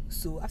finished.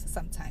 So after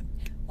some time,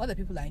 all the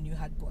people I knew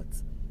had bought.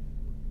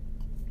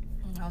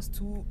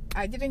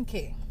 I didn't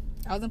care.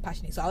 I wasn't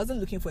passionate, so I wasn't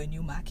looking for a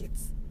new market.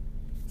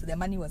 So the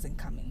money wasn't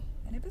coming,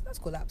 and the business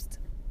collapsed.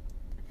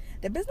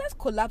 The business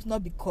collapsed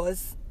not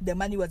because the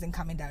money wasn't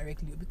coming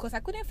directly, because I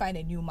couldn't find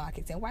a new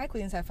market. And why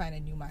couldn't I find a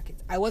new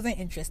market? I wasn't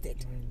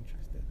interested.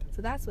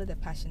 So that's where the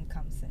passion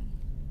comes in.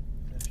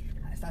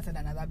 I started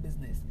another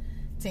business,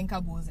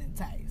 Tinker Bows and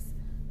Ties.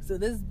 So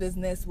this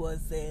business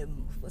was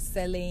for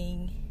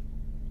selling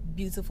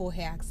beautiful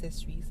hair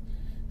accessories.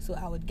 So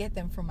I would get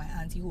them from my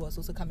auntie, who was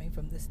also coming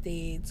from the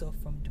States or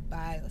from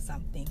Dubai or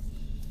something.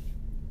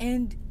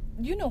 And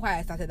you know why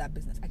I started that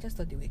business? I just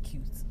thought they were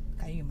cute.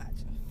 Can you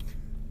imagine?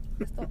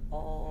 I just thought,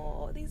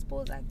 oh, these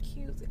bows are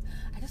cute.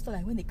 I just thought,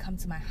 like, when they come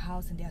to my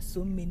house and there are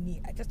so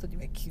many, I just thought they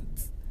were cute.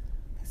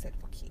 I said,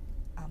 okay,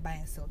 I'll buy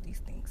and sell these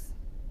things.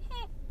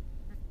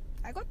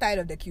 I got tired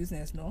of the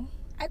cuteness, no?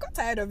 I got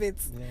tired of it.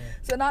 Yeah.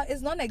 So now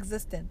it's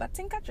non-existent. But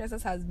Tinker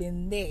Tresses has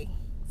been there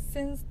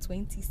since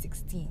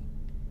 2016.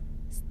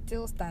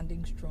 Still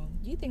standing strong.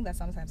 Do you think that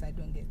sometimes I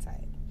don't get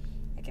tired?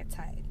 I get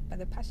tired, but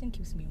the passion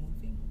keeps me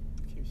moving.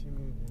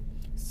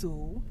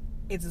 So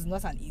it is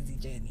not an easy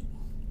journey.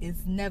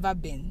 It's never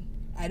been.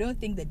 I don't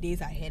think the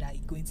days ahead are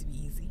going to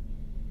be easy.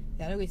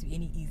 They're not going to be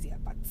any easier,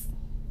 but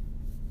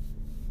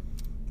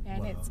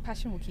and its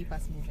passion will keep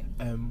us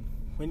moving.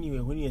 When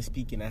you were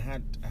speaking, I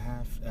have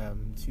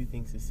two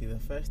things to say. The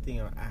first thing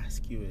I'll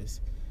ask you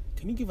is,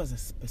 can you give us a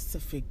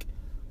specific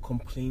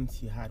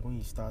complaint you had when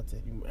you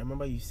started? I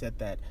remember you said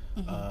that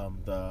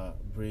the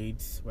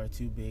braids were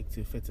too big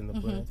to fit in the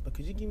bullets. But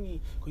could you give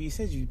me? Because you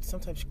said you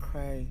sometimes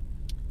cry.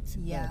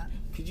 Yeah.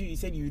 Could you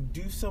said you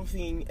do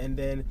something and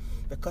then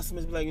the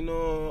customers be like,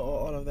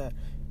 all of that.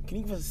 Can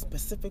you give us a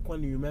specific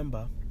one you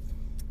remember?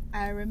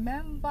 I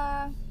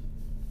remember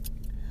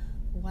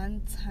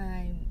one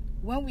time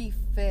when we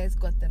first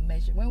got the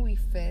measure,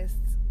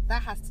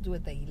 that has to do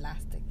with the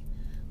elastic.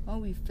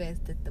 When we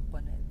first did the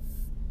bonnets,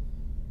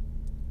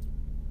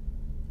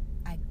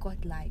 I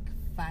got like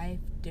 5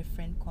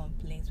 different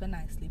complaints. When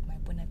I sleep, my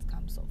bonnet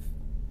comes off.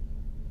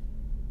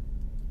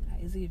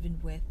 Is it even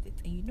worth it?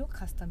 And you know,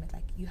 customers,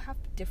 like, you have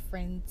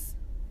different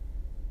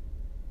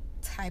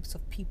types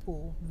of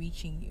people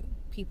reaching you.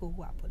 People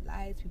who are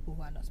polite, people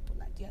who are not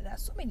polite. Yeah, there are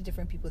so many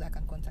different people that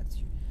can contact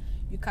you.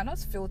 You cannot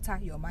filter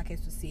your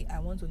market to say, I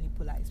want only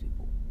polite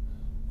people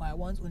or I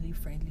want only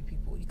friendly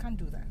people. You can't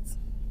do that.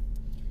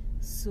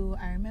 So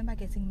I remember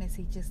getting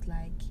messages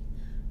like,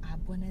 our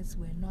bonnets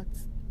were not,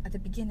 at the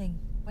beginning,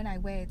 when I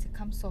wear it, it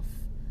comes off.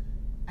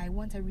 I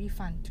want a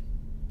refund.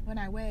 When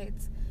I wear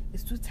it,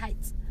 it's too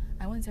tight.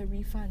 I want a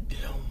refund.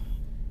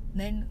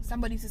 Then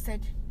somebody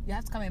said, you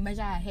have to come and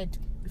measure her head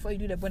before you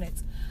do the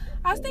bonnet.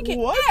 I was thinking,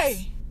 what?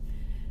 Hey,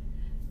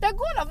 the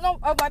goal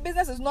of my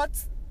business is not,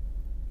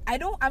 I'm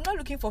not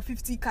looking for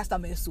 50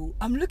 customers, so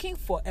I'm looking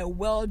for a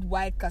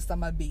worldwide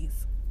customer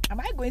base. Am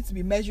I going to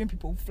be measuring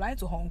people, flying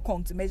to Hong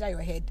Kong to measure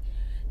your head?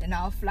 Then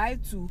I'll fly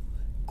to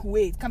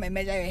Kuwait, come and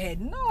measure your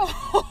head. No.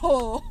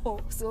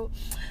 So,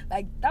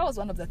 like, that was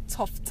one of the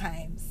tough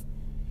times.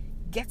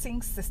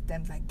 Getting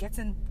systems, like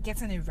getting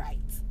it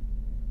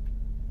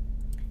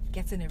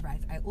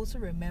right. I also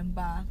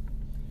remember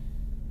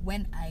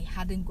when I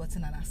hadn't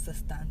gotten an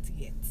assistant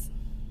yet.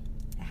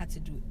 I had to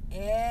do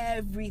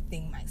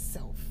everything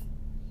myself.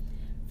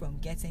 From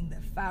getting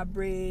the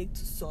fabric,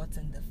 to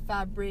sorting the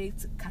fabric,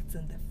 to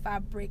cutting the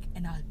fabric.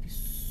 And I'd be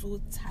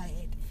so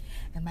tired.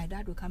 And my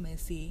dad would come and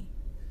say,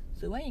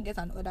 so when you get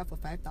an order for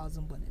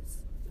 5,000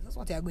 bonnets, is this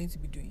what you're going to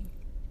be doing?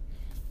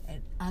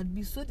 And I'd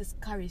be so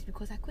discouraged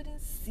because I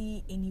couldn't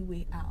see any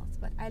way out.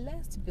 But I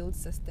learned to build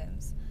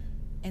systems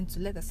and to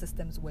let the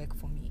systems work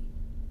for me.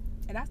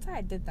 And after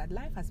I did that,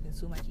 life has been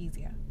so much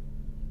easier.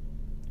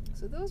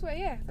 So that's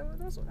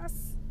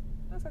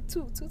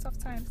two tough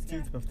times.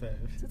 Two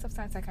tough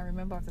times I can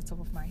remember off the top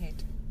of my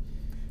head.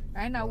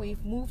 Right now,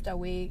 we've moved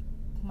away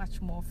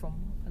much more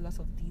from a lot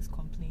of these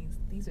complaints.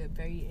 These were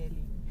very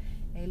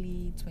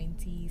early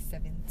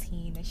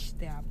 2017ish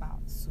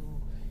thereabouts. So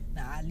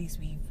now at least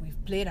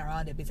we've played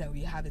around a bit and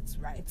we have it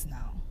right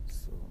now.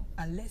 So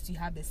unless you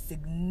have a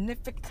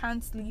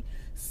significantly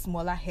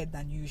smaller head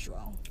than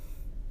usual,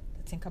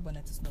 the Tinker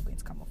bonnet is not going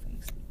to come off when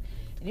you sleep.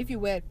 And if you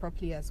wear it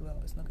properly as well,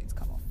 it's not going to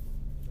come off.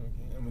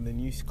 Okay, and with the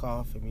new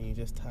scarf, I mean, you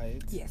just tie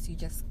it? Yes, you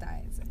just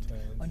tie it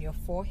on your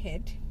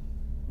forehead.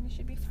 And it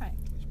should be fine.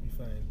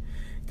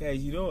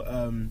 Guys, you know,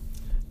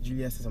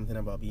 Julia said something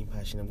about being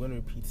passionate. I'm going to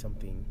repeat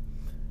something.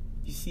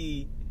 You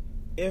see,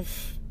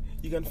 if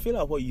you can feel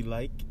out what you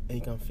like and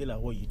you can feel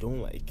out what you don't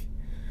like,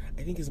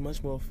 I think it's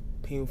much more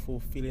painful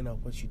feeling out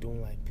what you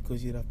don't like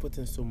because you'd have put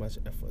in so much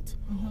effort.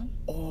 Mm-hmm.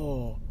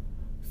 Or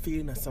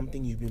feeling at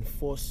something you've been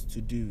forced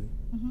to do.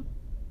 Mm-hmm.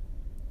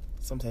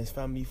 Sometimes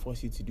family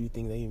force you to do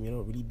things that you may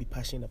not really be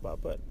passionate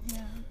about, but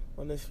yeah.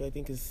 Honestly, I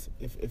think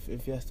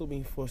if you're still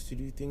being forced to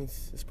do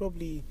things, it's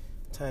probably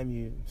time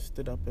you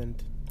stood up and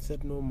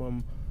said, no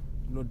mom,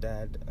 no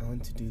dad, I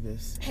want to do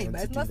this. Hey,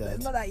 but it's not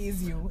that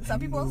easy. Some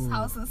people's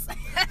houses.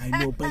 I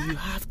know, but you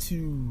have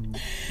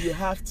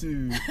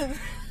to.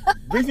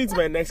 Brings me to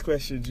my next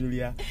question,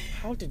 Julia.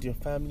 How did your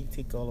family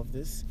take all of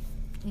this?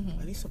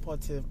 Mm-hmm. Are they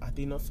supportive? Are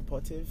they not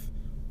supportive?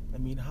 I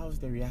mean, how's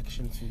the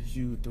reaction to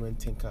you doing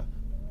Tinker?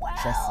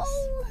 Well,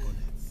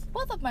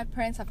 both of my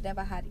parents have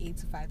never had 8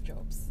 to 5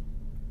 jobs.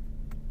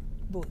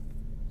 Both.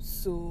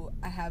 So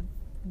I have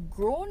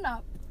grown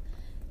up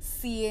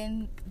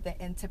seeing the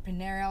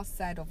entrepreneurial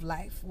side of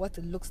life, what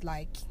it looks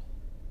like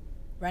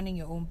running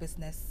your own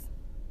business,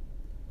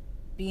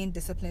 being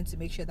disciplined to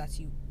make sure that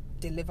you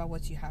deliver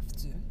what you have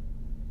to,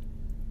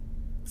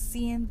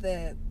 seeing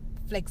the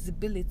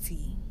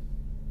flexibility.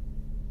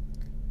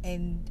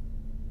 And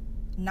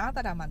now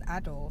that I'm an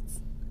adult,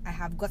 I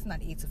have gotten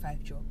an 8 to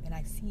 5 job and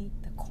I see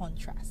the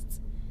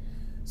contrast.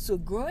 So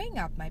growing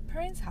up, my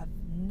parents have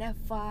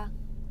never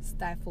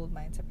stifled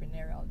my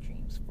entrepreneurial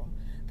dreams from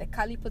the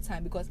Calipo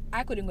time, because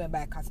I couldn't go and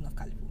buy a carton of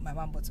Calipo. My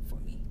mom bought it for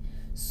me.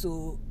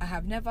 So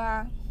they've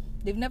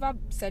never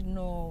said,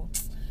 no,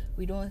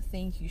 we don't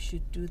think you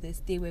should do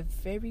this. They were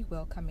very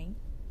welcoming.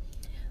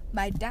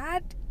 My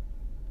dad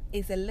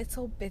is a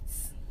little bit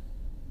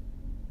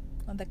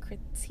on the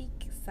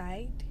critique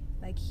side.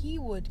 Like he's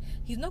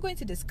not going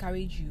to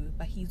discourage you,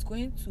 but he's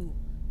going to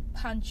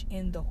punch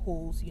in the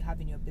holes you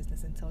have in your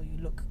business and tell you,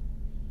 look,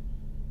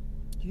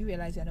 do you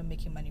realize you're not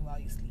making money while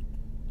you sleep?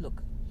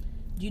 Look,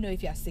 do you know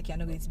if you're sick, you're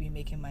not going to be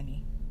making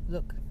money?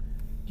 Look,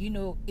 do you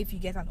know if you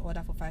get an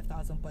order for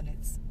 5,000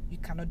 bonnets, you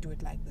cannot do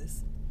it like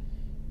this?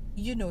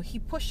 You know,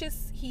 he's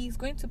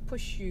going to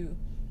push you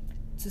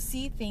to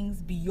see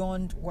things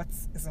beyond what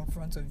is in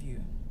front of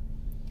you.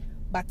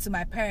 But to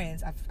my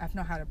parents, I've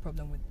not had a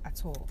problem with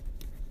at all.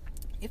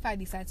 If I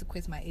decide to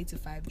quit my 8 to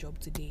 5 job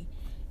today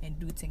and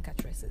do Tinker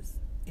Tresses,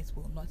 it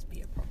will not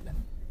be a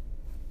problem.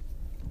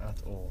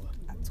 At all.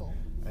 At all.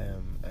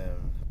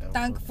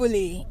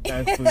 Thankfully.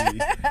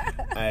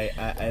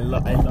 I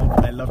love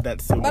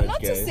that so But much,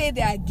 not guys. to say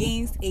they're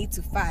against 8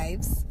 to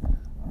 5s,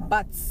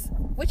 but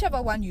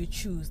whichever one you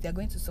choose, they're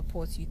going to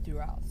support you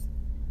throughout.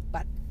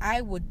 But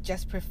I would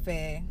just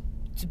prefer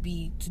to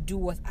do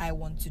what I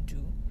want to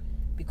do,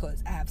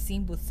 because I have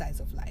seen both sides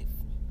of life,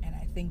 and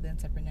I think the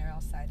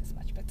entrepreneurial side is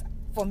much better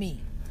for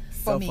me.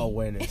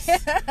 Self-awareness.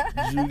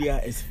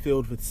 Julia is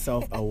filled with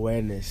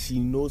self-awareness. She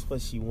knows what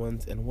she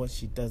wants and what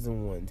she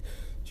doesn't want.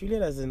 Julia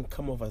doesn't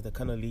come off as the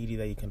kind of lady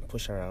that you can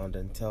push around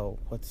and tell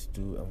what to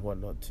do and what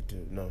not to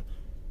do. No.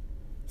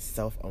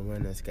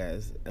 Self-awareness,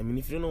 guys. I mean,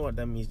 if you don't know what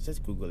that means,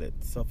 just Google it.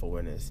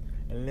 Self-awareness.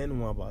 And learn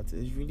more about it.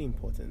 It's really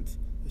important.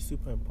 It's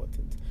super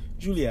important.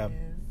 Julia.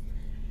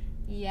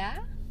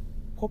 Yeah?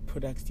 What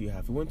products do you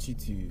have? We want you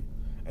to...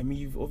 I mean,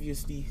 you've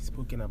obviously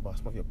spoken about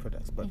some of your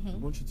products, but we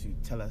want you to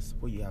tell us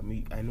what you have.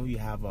 I know you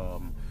have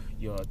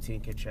your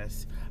Tinker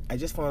Tress. I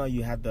just found out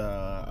you had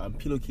the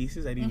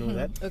pillowcases. I didn't know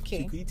that.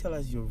 Okay. So could you tell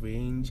us your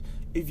range?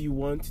 If you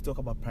want to talk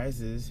about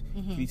prices,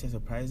 could you tell us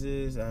your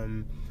prices,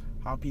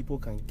 how people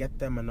can get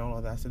them and all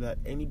of that, so that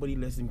anybody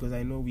listening, because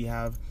I know we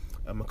have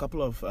a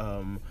couple of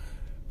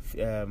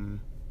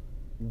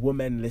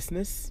women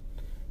listeners,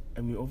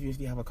 and we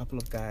obviously have a couple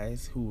of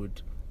guys who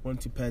would want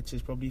to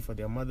purchase, probably for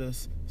their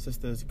mothers,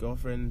 sisters,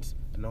 girlfriends,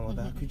 and all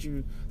that. Could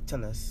you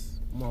tell us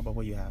more about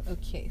what you have?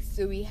 Okay,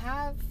 so we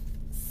have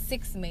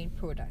 6 main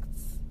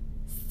products.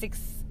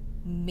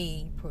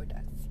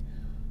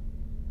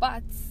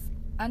 But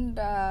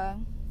under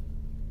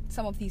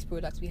some of these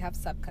products, we have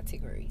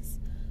subcategories.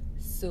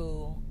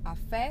 So our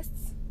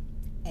first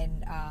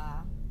and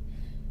our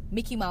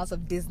Mickey Mouse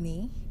of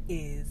Disney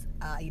is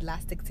our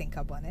elastic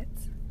Tinker bonnet.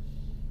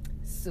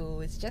 So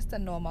it's just a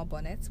normal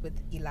bonnet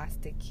with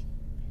elastic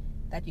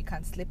that you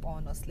can slip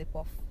on or slip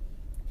off.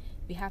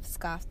 We have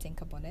scarf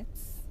Tinker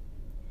bonnets.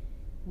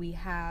 We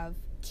have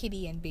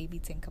kiddie and baby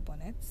Tinker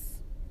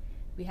bonnets.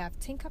 We have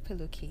Tinker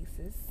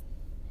pillowcases.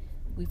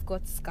 We've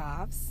got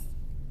scarves.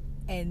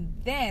 And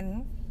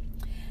then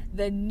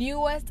the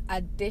newest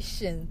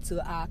addition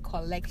to our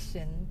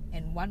collection,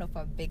 and one of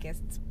our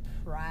biggest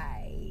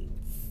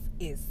prides,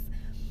 is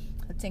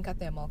a Tinker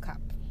thermal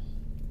cap.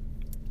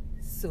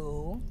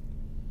 So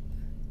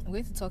I'm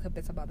going to talk a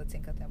bit about the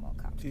Tinker thermal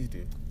cap. Please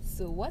do.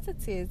 So what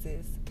it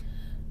is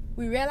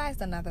we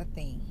realized another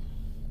thing.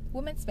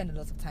 Women spend a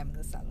lot of time in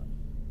the salon.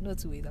 No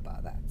two ways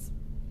about that.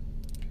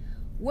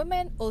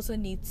 Women also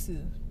need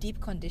to deep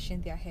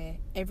condition their hair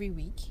every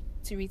week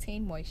to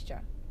retain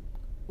moisture,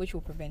 which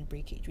will prevent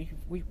breakage,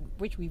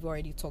 which we've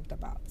already talked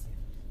about.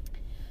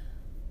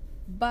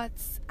 But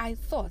I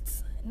thought,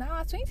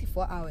 now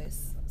 24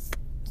 hours, it's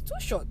too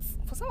short.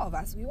 For some of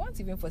us, we want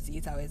even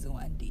 48 hours in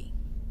one day.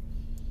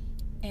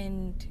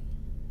 And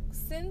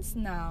since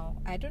now,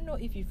 I don't know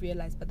if you've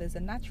realized, but there's a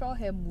natural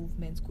hair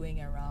movement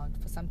going around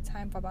for some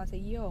time, for about a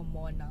year or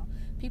more now.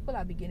 People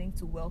are beginning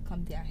to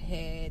welcome their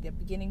hair. They're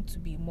beginning to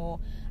be more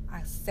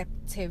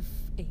acceptive.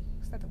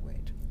 Is that the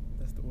word?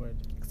 That's the word.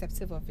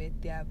 Acceptive of it.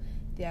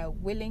 They are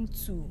willing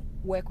to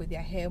work with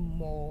their hair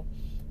more.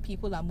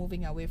 People are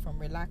moving away from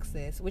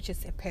relaxers, which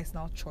is a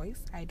personal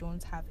choice. I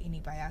don't have any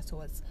bias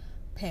towards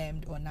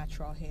permed or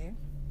natural hair.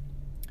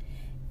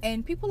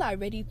 And people are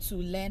ready to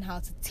learn how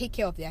to take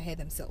care of their hair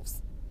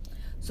themselves.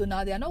 So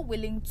now they are not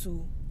willing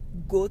to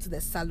go to the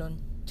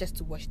salon just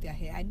to wash their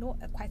hair. I know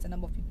quite a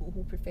number of people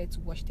who prefer to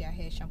wash their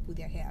hair, shampoo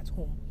their hair at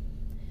home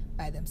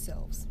by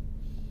themselves.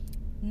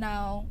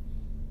 Now,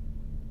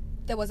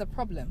 there was a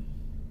problem.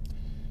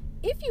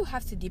 If you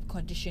have to deep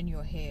condition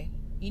your hair,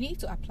 you need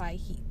to apply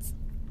heat.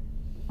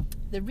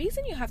 The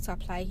reason you have to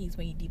apply heat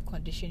when you deep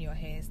condition your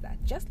hair is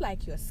that, just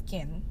like your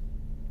skin,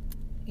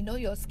 you know,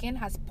 your skin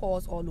has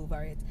pores all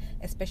over it,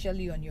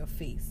 especially on your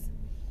face.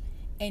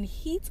 And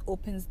heat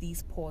opens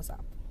these pores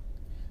up.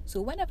 So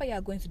whenever you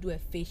are going to do a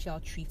facial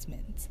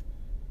treatment,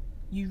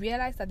 you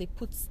realize that they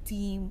put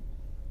steam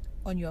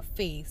on your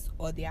face,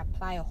 or they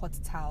apply a hot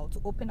towel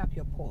to open up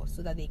your pores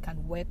so that they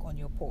can work on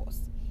your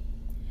pores.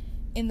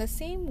 In the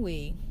same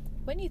way,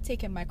 when you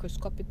take a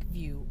microscopic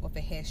view of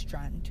a hair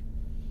strand,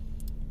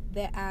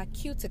 there are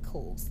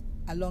cuticles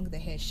along the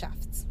hair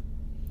shafts.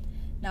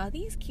 Now,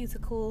 these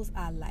cuticles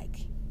are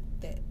like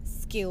the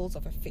scales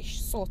of a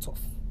fish, sort of.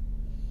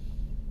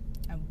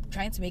 I'm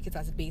trying to make it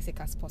as basic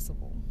as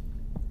possible.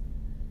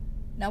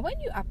 Now, when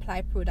you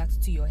apply products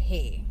to your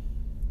hair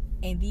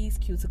and these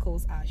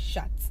cuticles are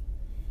shut,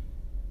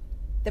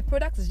 the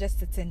product is just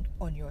sitting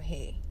on your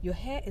hair. Your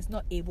hair is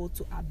not able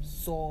to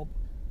absorb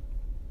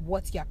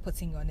what you're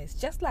putting on it.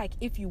 Just like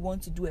if you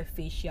want to do a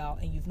facial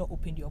and you've not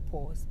opened your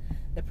pores,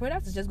 the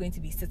product is just going to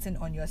be sitting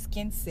on your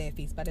skin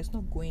surface, but it's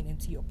not going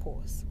into your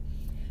pores.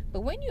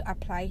 But when you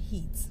apply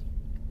heat,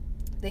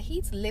 the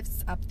heat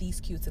lifts up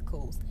these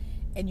cuticles,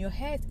 and your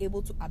hair is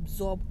able to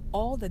absorb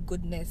all the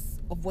goodness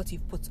of what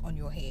you've put on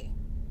your hair.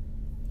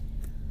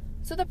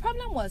 So the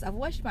problem was, I've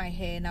washed my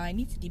hair, now I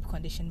need to deep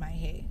condition my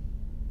hair.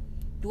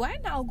 Do I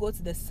now go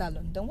to the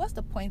salon? Then what's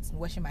the point in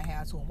washing my hair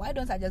at home? Why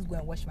don't I just go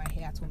and wash my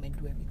hair at home and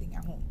do everything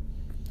at home?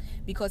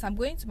 Because I'm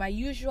going to my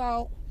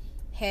usual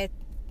hair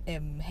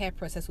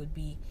process would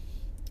be,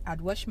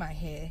 I'd wash my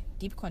hair,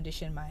 deep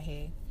condition my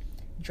hair,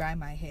 dry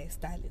my hair,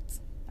 style it.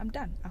 I'm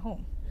done at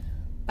home.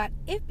 But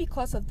if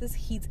because of this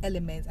heat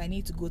element I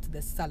need to go to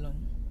the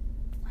salon,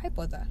 why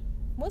bother?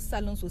 Most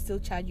salons will still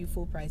charge you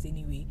full price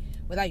anyway,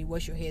 whether you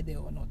wash your hair there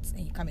or not,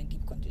 and you come in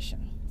deep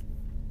condition.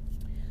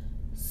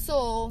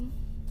 So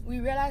we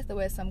realized there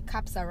were some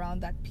caps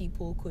around that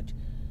people could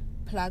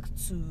plug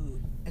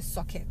to a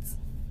socket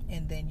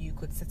and then you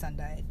could sit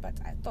under it. But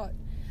I thought,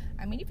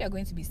 if you're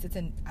going to be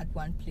sitting at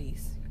one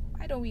place,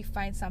 why don't we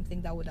find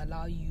something that would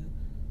allow you,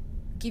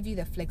 give you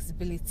the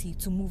flexibility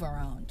to move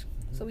around?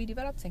 So we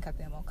developed Tinker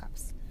thermal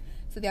caps.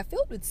 So they are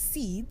filled with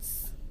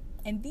seeds,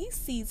 and these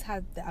seeds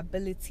have the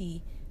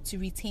ability to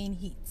retain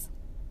heat.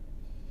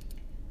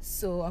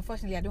 So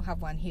unfortunately I don't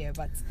have one here,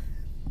 but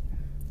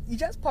you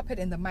just pop it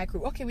in the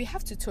microwave. Okay, we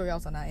have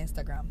tutorials on our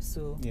Instagram,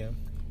 so Yeah.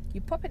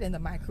 you pop it in the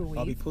microwave.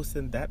 I'll be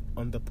posting that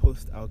on the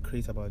post I'll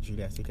create about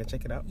Julia, so you can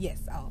check it out.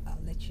 Yes, I'll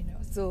let you know.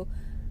 So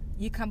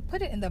you can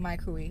put it in the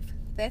microwave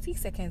 30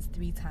 seconds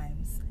 3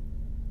 times,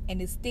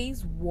 and it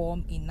stays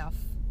warm enough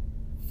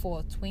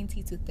for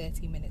 20 to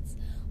 30 minutes,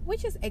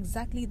 which is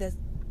exactly the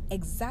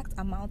exact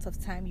amount of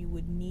time you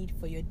would need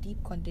for your deep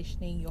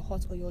conditioning, your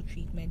hot oil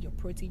treatment, your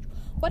protein,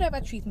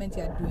 whatever treatment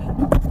you're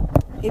doing.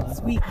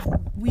 It's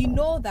we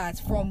know that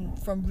from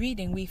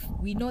reading,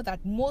 we know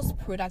that most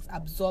products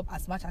absorb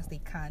as much as they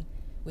can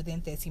within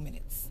 30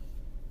 minutes.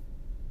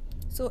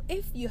 So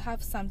if you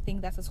have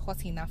something that is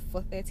hot enough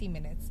for 30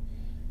 minutes,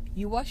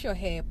 you wash your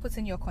hair, put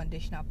in your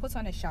conditioner, put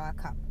on a shower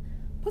cap,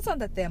 put on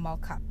the thermal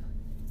cap.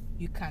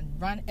 You can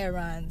run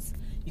errands,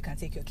 you can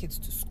take your kids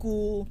to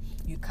school,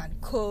 you can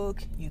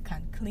cook, you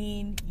can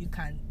clean, you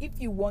can, if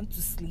you want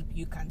to sleep,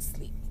 you can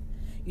sleep.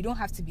 You don't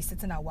have to be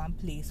sitting at one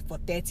place for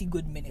 30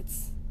 good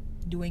minutes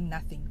doing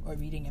nothing or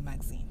reading a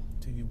magazine.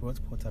 So you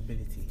brought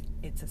portability.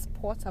 It is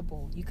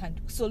portable. You can,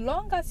 so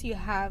long as you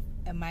have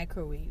a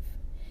microwave,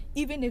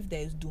 even if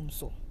there is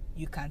doomsday,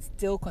 you can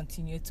still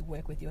continue to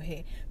work with your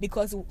hair,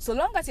 because so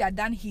long as you are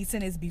done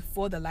heating it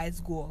before the lights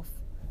go off,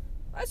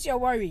 what's your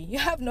worry? You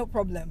have no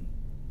problem.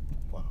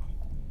 Wow.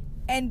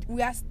 And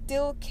we are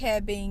still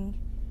curbing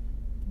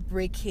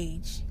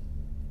breakage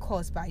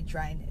caused by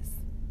dryness.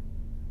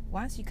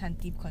 Once you can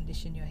deep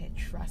condition your hair,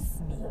 trust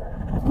me,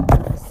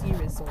 you will see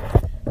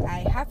results.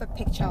 I have a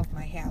picture of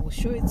my hair. I will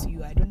show it to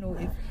you. I don't know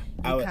if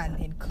you can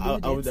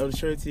include it. I'll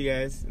show it to you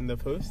guys in the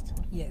post.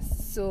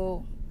 Yes.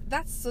 So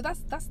that's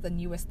the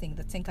newest thing,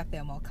 the Tinker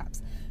thermal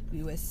caps.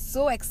 We were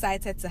so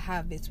excited to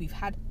have it. We've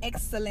had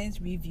excellent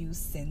reviews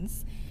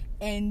since,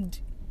 and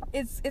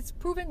it's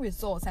proving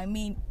results.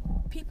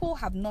 People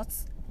have not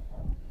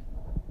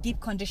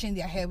deep conditioned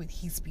their hair with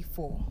heat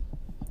before,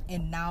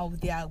 and now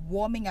they are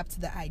warming up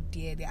to the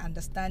idea. They're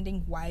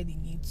understanding why they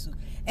need to,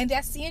 and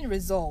they're seeing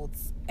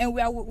results. And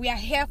we are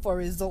here for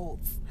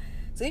results.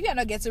 So if you're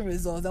not getting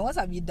results, then what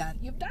have you done?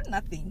 You've done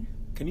nothing.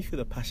 Can you feel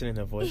the passion in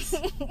her voice?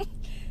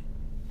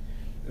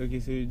 Okay,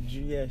 so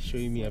Julia is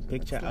showing me a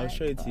picture. I'll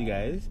show it to you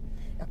guys.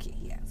 Okay,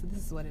 yeah. So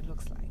this is what it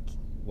looks like.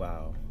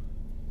 Wow.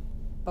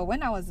 But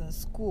when I was in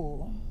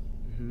school,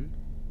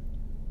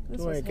 this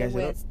Don't was worry, guys,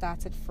 where it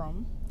started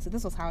from. So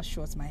this was how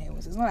short my hair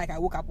was. It's not like I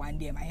woke up one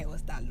day and my hair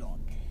was that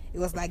long. It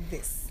was like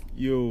this.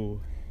 Yo.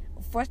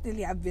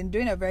 Fortunately, I've been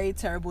doing a very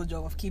terrible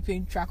job of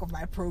keeping track of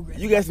my progress.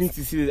 You guys need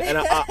to see this, and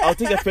I'll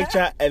take a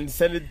picture and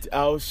send it.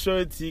 I'll show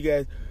it to you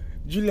guys.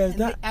 Julia, is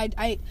that?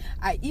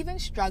 I even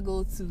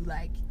struggle to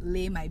like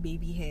lay my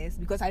baby hairs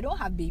because I don't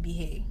have baby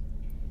hair.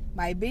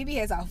 My baby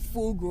hairs are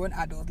full grown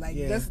adults. Like,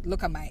 just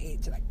look at my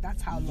age. Like,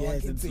 that's how long it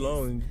is. Yes, it's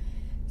long.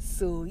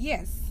 So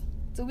yes,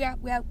 so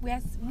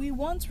we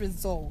want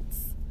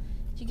results.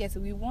 You get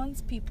it? We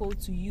want people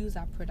to use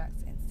our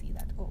products and see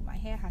that, oh, my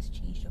hair has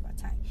changed over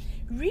time.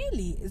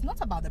 Really, it's not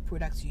about the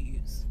products you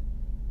use.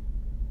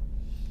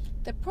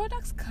 The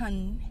products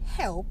can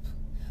help,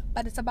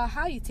 but it's about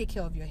how you take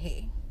care of your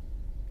hair.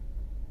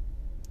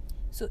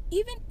 So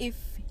even if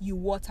you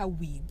water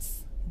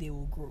weeds, they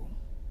will grow.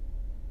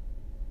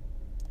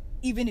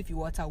 Even if you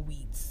water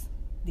weeds,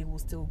 they will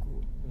still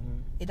grow.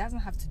 It doesn't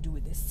have to do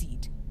with the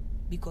seed,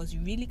 because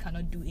you really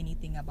cannot do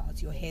anything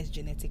about your hair's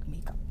genetic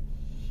makeup.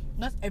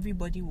 Not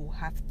everybody will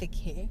have thick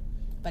hair,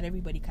 but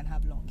everybody can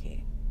have long hair.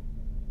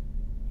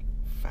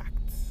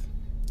 Facts.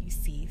 You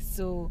see,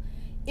 so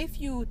if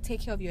you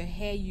take care of your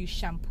hair, you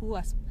shampoo,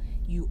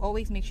 you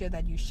always make sure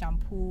that you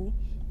shampoo,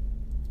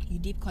 you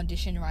deep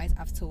condition right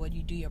afterward,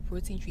 you do your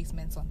protein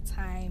treatments on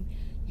time,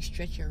 you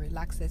stretch your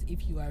relaxers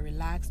if you are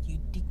relaxed,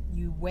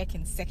 you work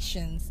in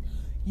sections,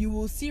 you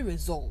will see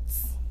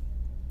results.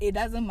 It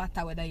doesn't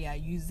matter whether you are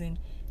using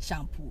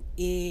shampoo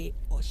A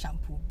or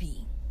shampoo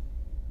B.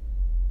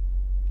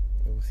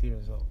 You will see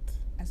results.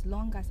 As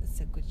long as it's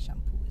a good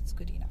shampoo, it's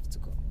good enough to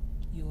go.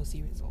 You will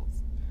see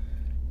results.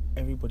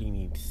 Everybody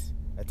needs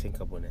a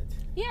Tinker bonnet.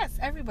 Yes,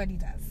 everybody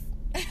does.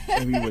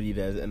 Everybody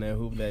does, and I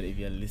hope that if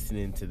you're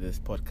listening to this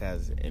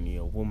podcast and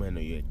you're a woman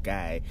or you're a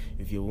guy,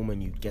 if you're a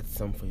woman, you get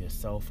some for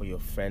yourself, for your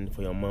friend,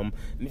 for your mom.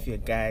 And if you're a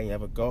guy and you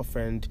have a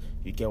girlfriend,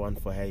 you get one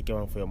for her, you get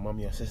one for your mom,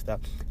 your sister.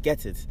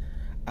 Get it.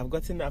 I've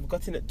gotten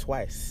it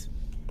twice.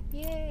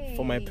 Yay.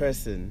 For my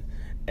person,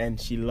 and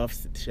she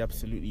loves it. She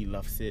absolutely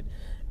loves it,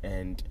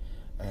 and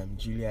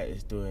Julia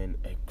is doing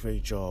a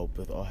great job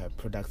with all her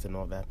products and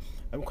all that.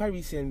 Quite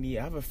recently,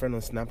 I have a friend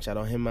on Snapchat,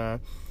 on him,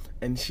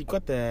 and she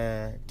got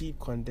the deep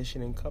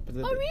conditioning cup.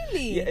 Oh,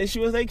 really? Yeah, and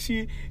she was like,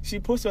 she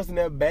posted us in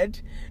her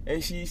bed,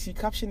 and she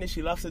captioned it.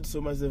 She loves it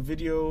so much, the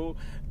video,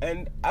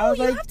 and I was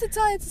like, you have to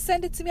tell her to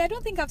send it to me. I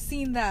don't think I've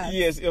seen that.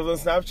 Yes, it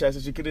was on Snapchat, so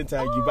she couldn't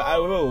tag you, but I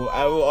will.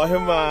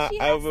 Ohima,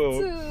 I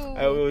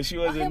will. She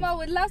was Ohima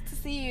would love to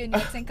see you in your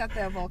Tinker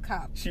Thermal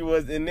cup. She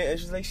was in it, and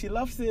she's like, she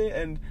loves it,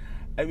 and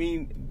I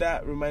mean,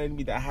 that reminded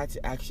me that I had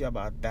to ask you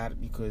about that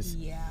because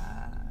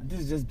this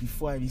is just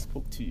before I even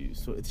spoke to you,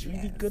 so it's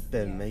really good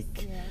then.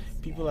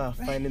 People are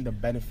finding the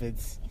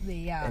benefits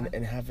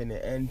and having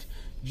it. And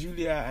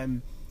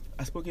Julia,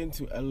 I've spoken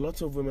to a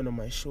lot of women on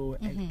my show,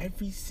 and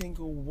every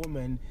single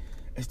woman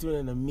is doing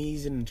an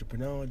amazing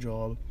entrepreneurial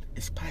job,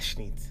 is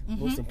passionate,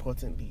 most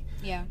importantly.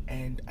 Yeah.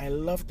 And I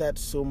love that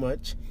so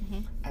much.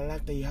 I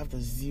like that you have the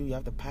zeal, you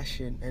have the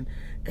passion, and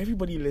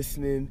everybody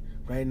listening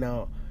right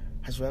now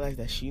has realized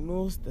that she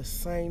knows the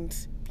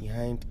science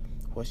behind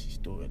what she's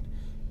doing.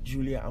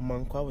 Julia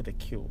Amankwa with a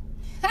Q.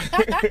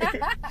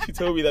 She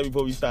told me that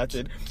before we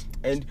started,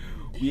 and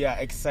we are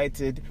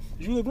excited.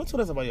 Julia, don't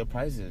tell us about your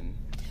pricing.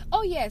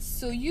 Oh yes,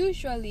 so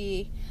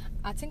usually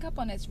our Tinker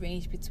Bonnets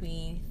range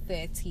between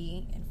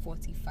 30 and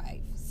 45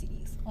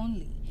 cedis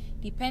only,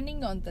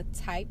 depending on the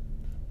type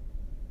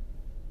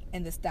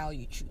and the style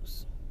you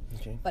choose.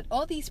 Okay. But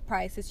all these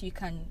prices, you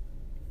can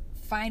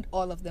find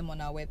all of them on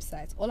our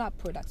website. All our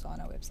products are on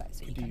our website,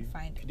 so you can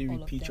find all of them. Could you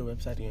repeat your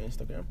website and your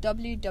Instagram?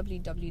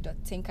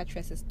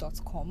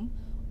 www.tinkertresses.com,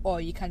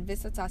 or you can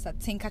visit us at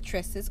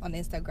Tinkertresses on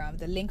Instagram.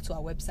 The link to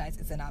our website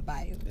is in our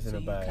bio. It's in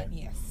our bio.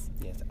 Yes.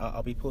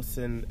 I'll be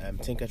posting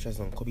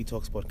Tinkertresses on Kobe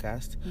Talks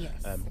podcast.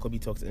 Yes. Kobe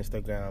Talks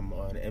Instagram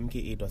on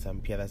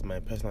mka.ampia. That's my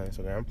personal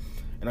Instagram,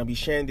 and I'll be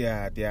sharing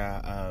their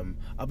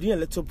I'll be doing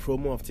a little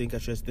promo of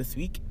Tinkertresses this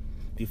week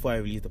before I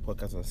release the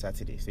podcast on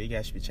Saturday. So you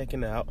guys should be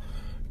checking it out.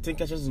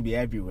 Tinkertresses will be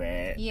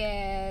everywhere.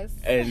 Yes.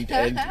 And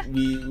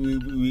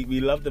we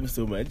love them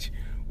so much.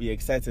 We're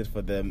excited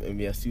for them, and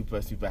we are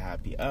super, super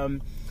happy.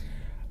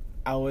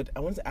 I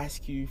want to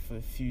ask you for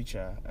the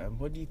future.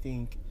 What do you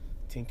think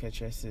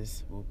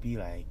Tinkertresses will be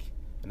like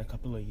in a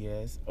couple of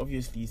years?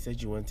 Obviously, you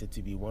said you wanted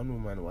to be one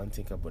woman, one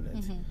Tinker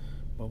Bonnet.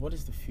 But what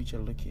is the future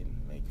looking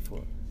like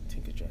for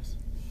Tinkertresses?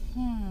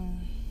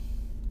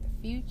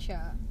 The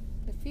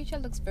future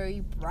looks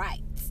very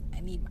bright. I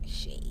need my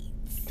shades.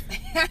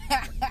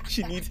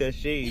 She needs her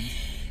shades.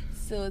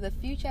 So the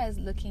future is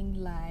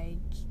looking like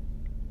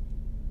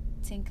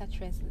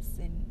Tinkertresses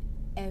in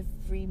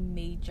every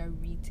major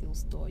retail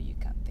store you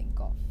can think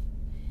of.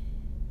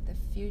 The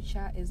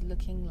future is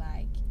looking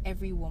like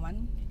every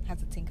woman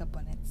has a Tinker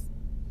Bonnet.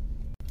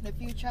 The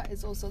future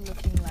is also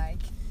looking like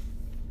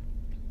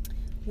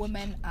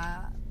women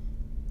are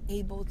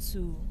able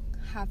to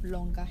have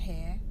longer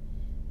hair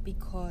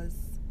because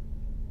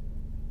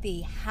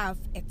they have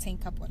a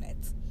Tinker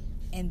Bonnet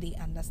and they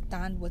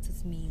understand what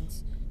it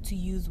means to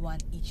use one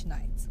each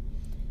night.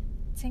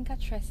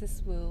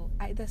 Tinkertresses will,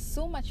 there's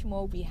so much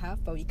more we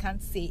have, but we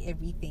can't say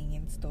everything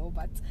in store,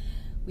 but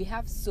we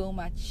have so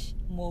much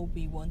more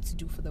we want to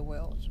do for the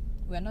world.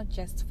 We're not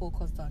just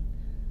focused on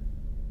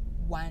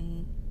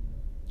one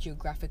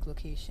geographic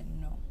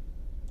location, no.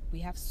 We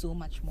have so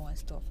much more in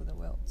store for the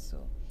world,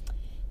 so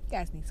you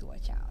guys need to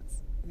watch out.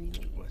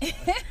 Really.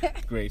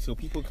 Great. So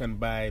people can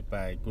buy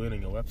by going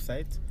on your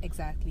website?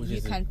 Exactly.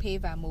 You can pay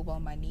via mobile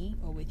money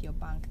or with your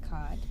bank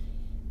card,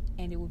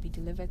 and it will be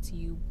delivered to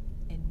you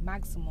in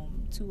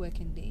maximum 2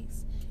 working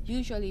days.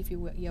 Usually if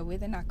you're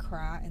within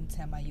Accra and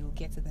Tema, you'll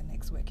get it the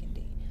next working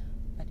day.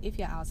 But if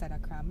you're outside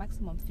Accra,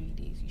 maximum 3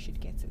 days, you should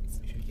get it.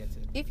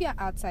 If you're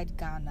outside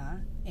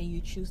Ghana and you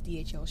choose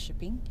DHL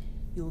shipping,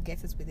 you'll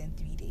get it within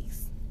 3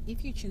 days.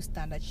 If you choose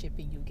standard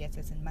shipping, you'll get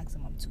it in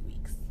maximum 2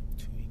 weeks.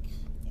 2 weeks.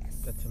 Yes.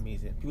 That's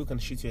amazing. People can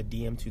shoot you a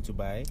DM too to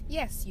buy?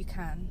 Yes, you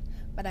can.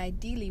 But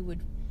ideally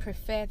would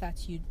prefer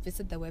that you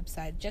visit the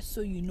website just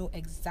so you know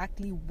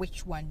exactly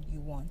which one you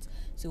want.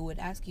 So we would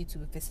ask you to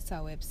visit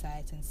our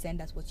website and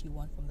send us what you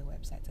want from the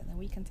website, and then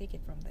we can take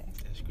it from there.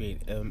 That's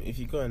great. If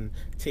you go on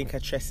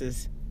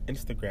Tinkertresses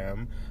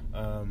Instagram,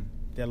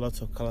 there are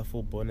lots of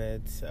colorful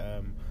bonnets,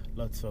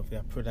 lots of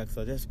their products.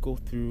 So just go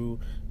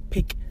through,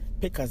 pick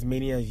as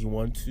many as you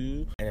want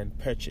to, and then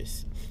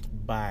purchase,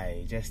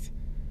 buy, just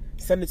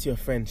send it to your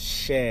friends,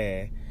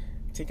 share.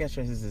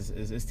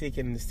 Tinkertresses is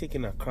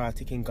taking Accra,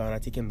 taking Ghana,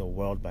 taking the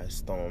world by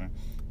storm.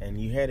 And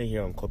you heard it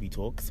here on Kobe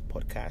Talks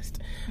podcast.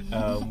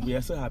 We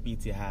are so happy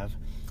to have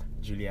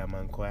Julia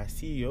Amankwa,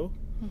 CEO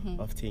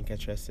of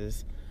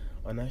Tinkertresses,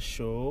 on our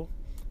show.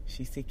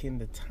 She's taking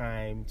the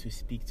time to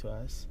speak to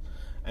us.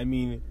 I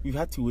mean, we've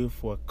had to wait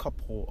for a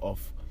couple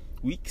of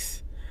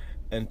weeks,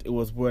 and it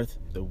was worth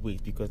the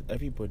wait because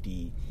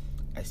everybody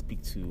I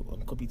speak to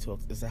on Kobe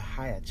Talks is a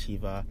high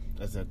achiever,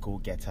 is a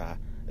go-getter,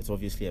 is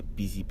obviously a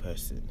busy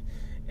person,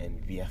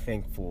 and we are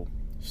thankful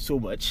so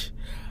much.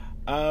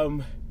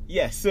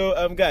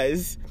 So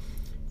guys,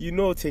 you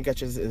know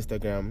Tinkertresses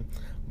Instagram,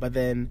 but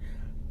then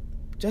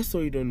just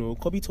so you don't know,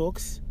 Kobe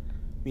Talks,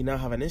 we now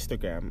have an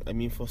Instagram. I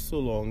mean, for so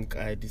long,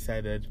 I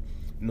decided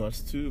not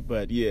to,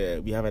 but yeah,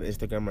 we have an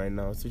Instagram right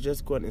now. So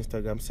just go on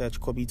Instagram, search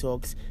Kobe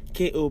Talks,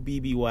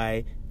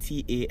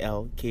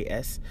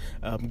 KOBBYTALKS.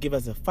 Give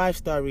us a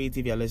 5-star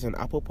rating if you're listening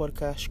on Apple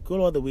Podcast.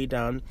 Scroll all the way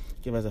down,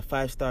 give us a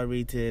 5-star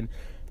rating.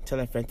 Tell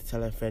a friend to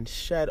tell a friend.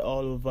 Share it all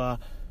over.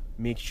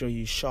 Make sure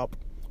you shop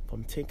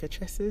from Tinker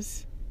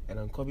Tresses, and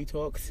on Kobe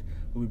Talks,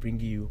 we'll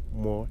bring you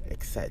more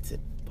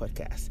exciting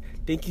podcasts.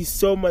 Thank you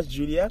so much,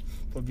 Julia,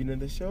 for being on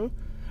the show.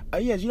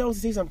 Yeah, Julia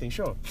wants to say something.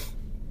 Sure.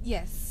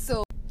 Yes.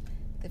 So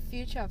the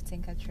future of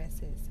Tinker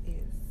Tresses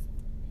is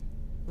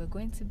we're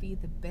going to be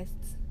the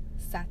best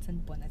satin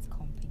bonnet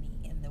company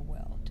in the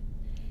world.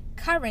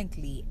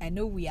 Currently, I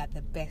know we are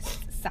the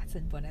best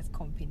satin bonnet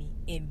company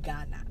in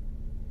Ghana.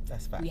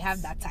 That's facts. We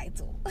have that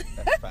title.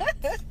 That's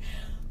facts.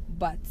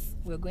 But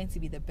we're going to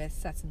be the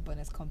best satin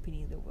bonnet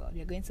company in the world.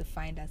 You're going to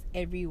find us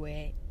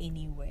everywhere,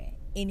 anywhere,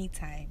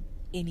 anytime,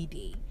 any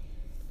day.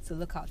 So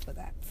look out for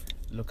that.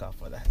 Look out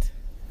for that.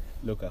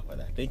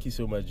 Thank you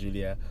so much,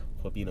 Julia,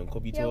 for being on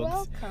Kobe You're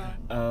Talks.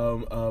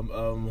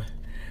 welcome.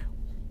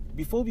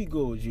 Before we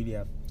go,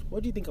 Julia,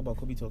 what do you think about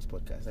Kobe Talks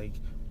podcast? Like,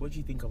 what do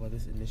you think about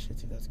this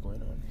initiative that's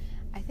going on?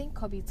 I think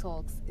Kobe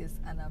Talks is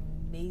an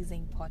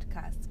amazing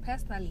podcast.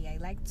 Personally, I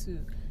like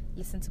to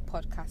listen to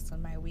podcasts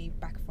on my way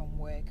back from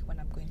work, when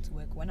I'm going to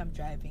work, when I'm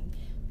driving,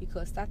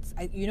 because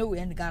we're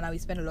in Ghana, we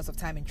spend a lot of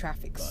time in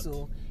traffic,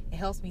 so it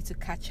helps me to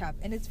catch up,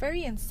 and it's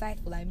very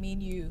insightful. I mean,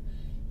 you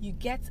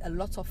get a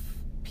lot of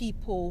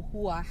people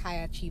who are high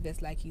achievers,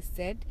 like you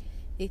said.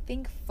 They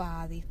think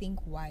far, they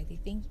think wide, they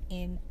think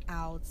in,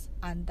 out,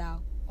 under,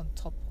 on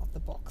top of the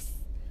box.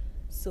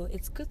 So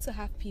it's good to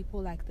have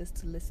people like this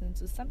to listen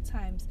to.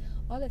 Sometimes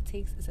all it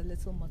takes is a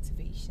little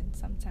motivation.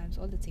 Sometimes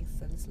all it takes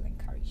is a little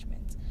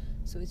encouragement.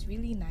 So it's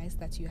really nice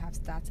that you have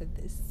started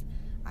this.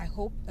 I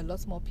hope a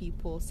lot more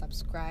people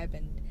subscribe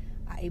and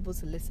are able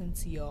to listen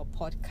to your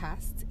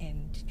podcast.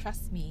 And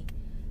trust me,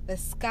 the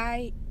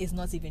sky is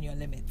not even your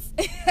limits.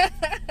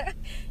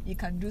 You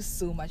can do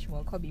so much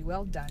more. Kobe,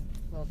 well done.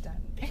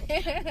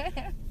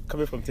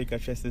 Coming from Tinker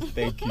Tresses,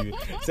 thank you.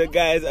 So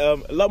guys, a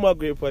lot more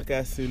great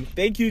podcasts soon.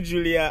 Thank you,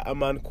 Julia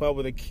Amankwa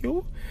with a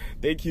Q.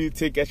 Thank you,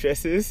 Tinker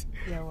Tresses.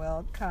 You're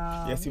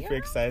welcome. You're super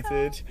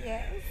excited.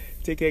 Yes.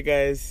 Take care,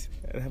 guys,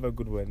 and have a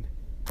good one.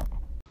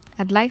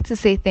 I'd like to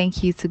say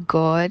thank you to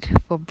God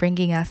for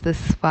bringing us this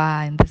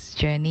far in this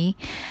journey.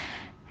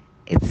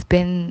 It's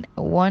been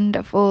a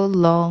wonderful,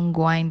 long,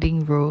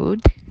 winding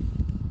road,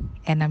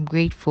 and I'm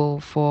grateful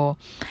for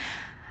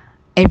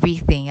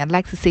everything. I'd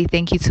like to say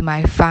thank you to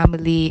my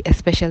family,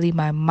 especially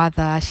my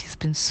mother. She's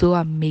been so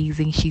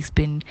amazing. She's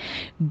been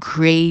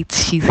great.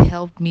 She's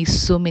helped me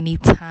so many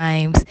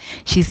times.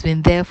 She's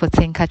been there for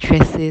Tinker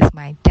Tresses.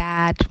 My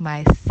dad,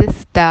 my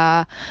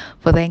sister,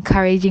 for the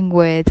encouraging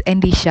words.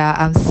 Endisha,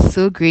 I'm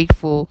so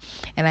grateful,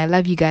 and I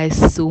love you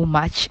guys so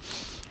much.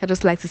 I'd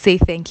just like to say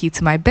thank you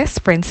to my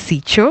best friend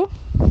Sicho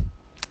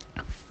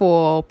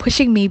for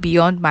pushing me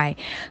beyond my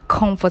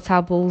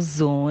comfortable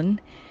zone,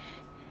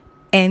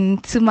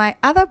 and to my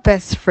other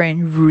best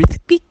friend Ruth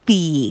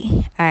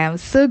Bigby. I am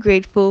so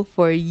grateful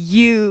for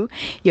you,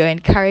 your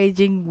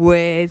encouraging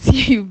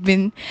words. You've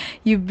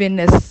been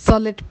a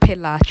solid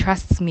pillar.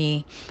 Trust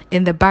me,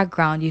 in the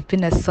background you've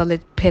been a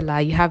solid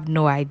pillar. You have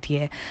no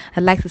idea.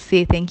 I'd like to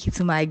say thank you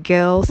to my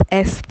girls,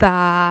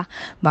 Esther,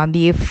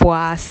 Mami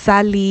Efwa,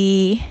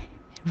 Sally,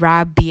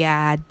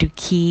 Rabia,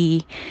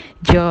 Duki,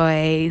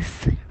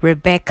 Joyce,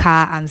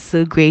 Rebecca. I'm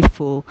so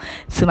grateful.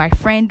 To my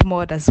friend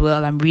Maud as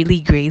well, I'm really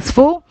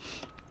grateful.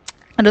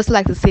 I'd also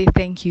like to say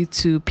thank you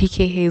to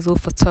PK Hazel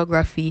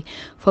Photography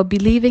for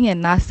believing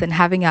in us and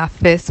having our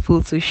first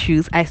photo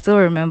shoots. I still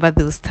remember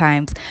those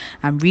times.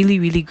 I'm really,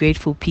 really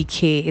grateful,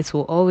 PK. It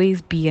will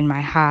always be in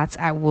my heart.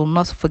 I will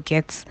not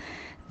forget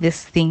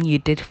this thing you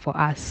did for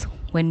us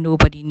when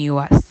nobody knew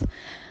us.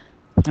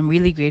 I'm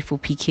really grateful,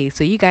 PK.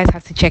 So you guys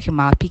have to check him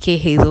out, PK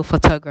Hazel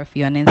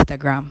Photography on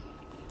Instagram.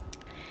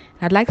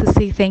 I'd like to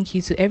say thank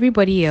you to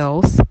everybody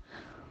else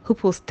who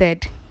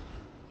posted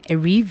a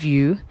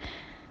review,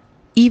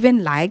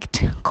 even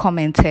liked,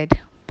 commented,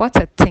 bought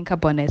a Tinker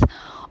bonnet,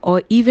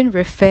 or even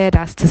referred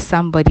us to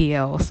somebody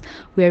else.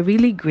 We're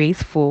really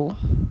grateful.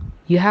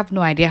 You have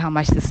no idea how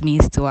much this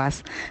means to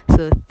us.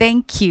 So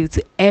thank you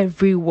to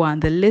everyone.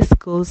 The list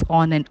goes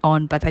on and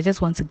on, but I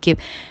just want to give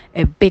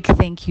a big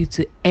thank you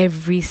to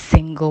every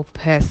single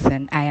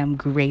person. I am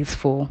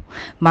grateful.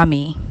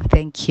 Mommy,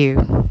 thank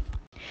you.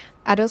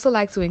 I'd also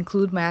like to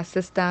include my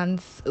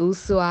assistants,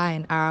 Usua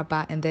and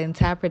Araba, and the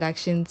entire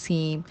production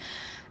team,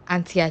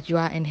 Auntie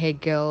Ajua and her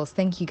girls.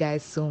 Thank you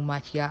guys so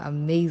much. You are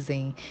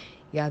amazing.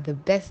 You are the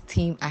best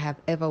team I have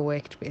ever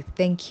worked with.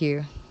 Thank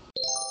you.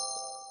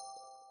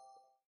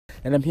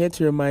 And I'm here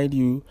to remind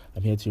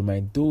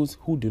those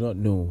who do not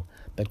know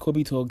that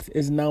Kobe Talks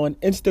is now on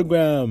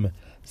Instagram.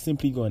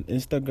 Simply go on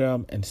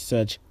Instagram and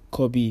search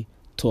Kobe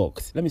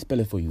Talks. Let me spell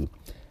it for you.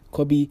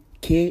 Kobe,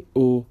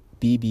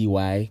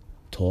 Kobby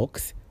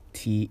Talks,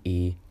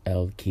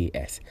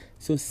 Talks.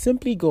 So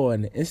simply go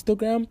on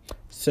Instagram,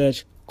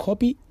 search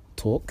Kobe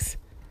Talks,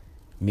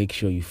 Make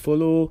sure you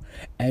follow.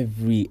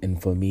 Every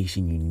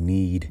information you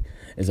need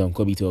is on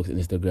Kobe Talks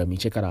Instagram. You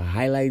check out our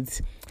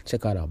highlights,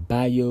 check out our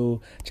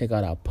bio, check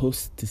out our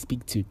posts to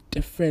speak to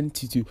different,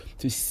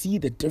 to see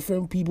the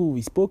different people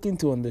we've spoken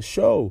to on the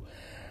show.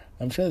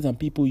 I'm sure there's some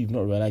people you've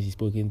not realized you've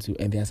spoken to,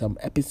 and there are some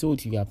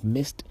episodes you have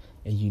missed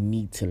and you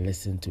need to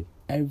listen to.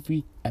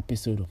 Every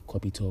episode of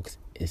Kobe Talks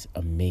is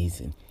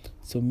amazing.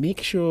 So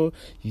make sure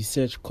you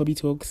search Kobe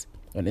Talks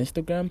on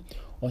Instagram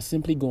or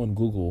simply go on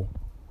Google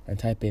and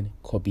type in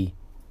Kobe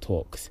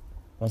Talks.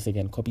 Once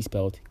again, Kobe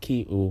spelled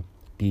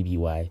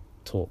Kobby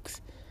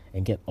Talks,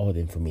 and get all the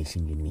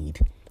information you need.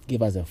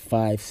 Give us a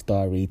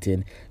 5-star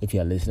rating if you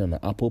are listening on an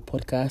Apple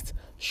podcast.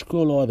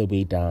 Scroll all the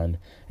way down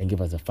and give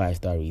us a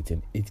 5-star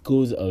rating. It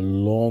goes a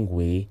long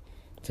way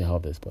to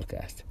help this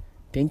podcast.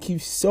 Thank you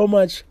so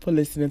much for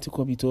listening to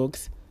Kobe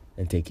Talks,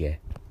 and take care.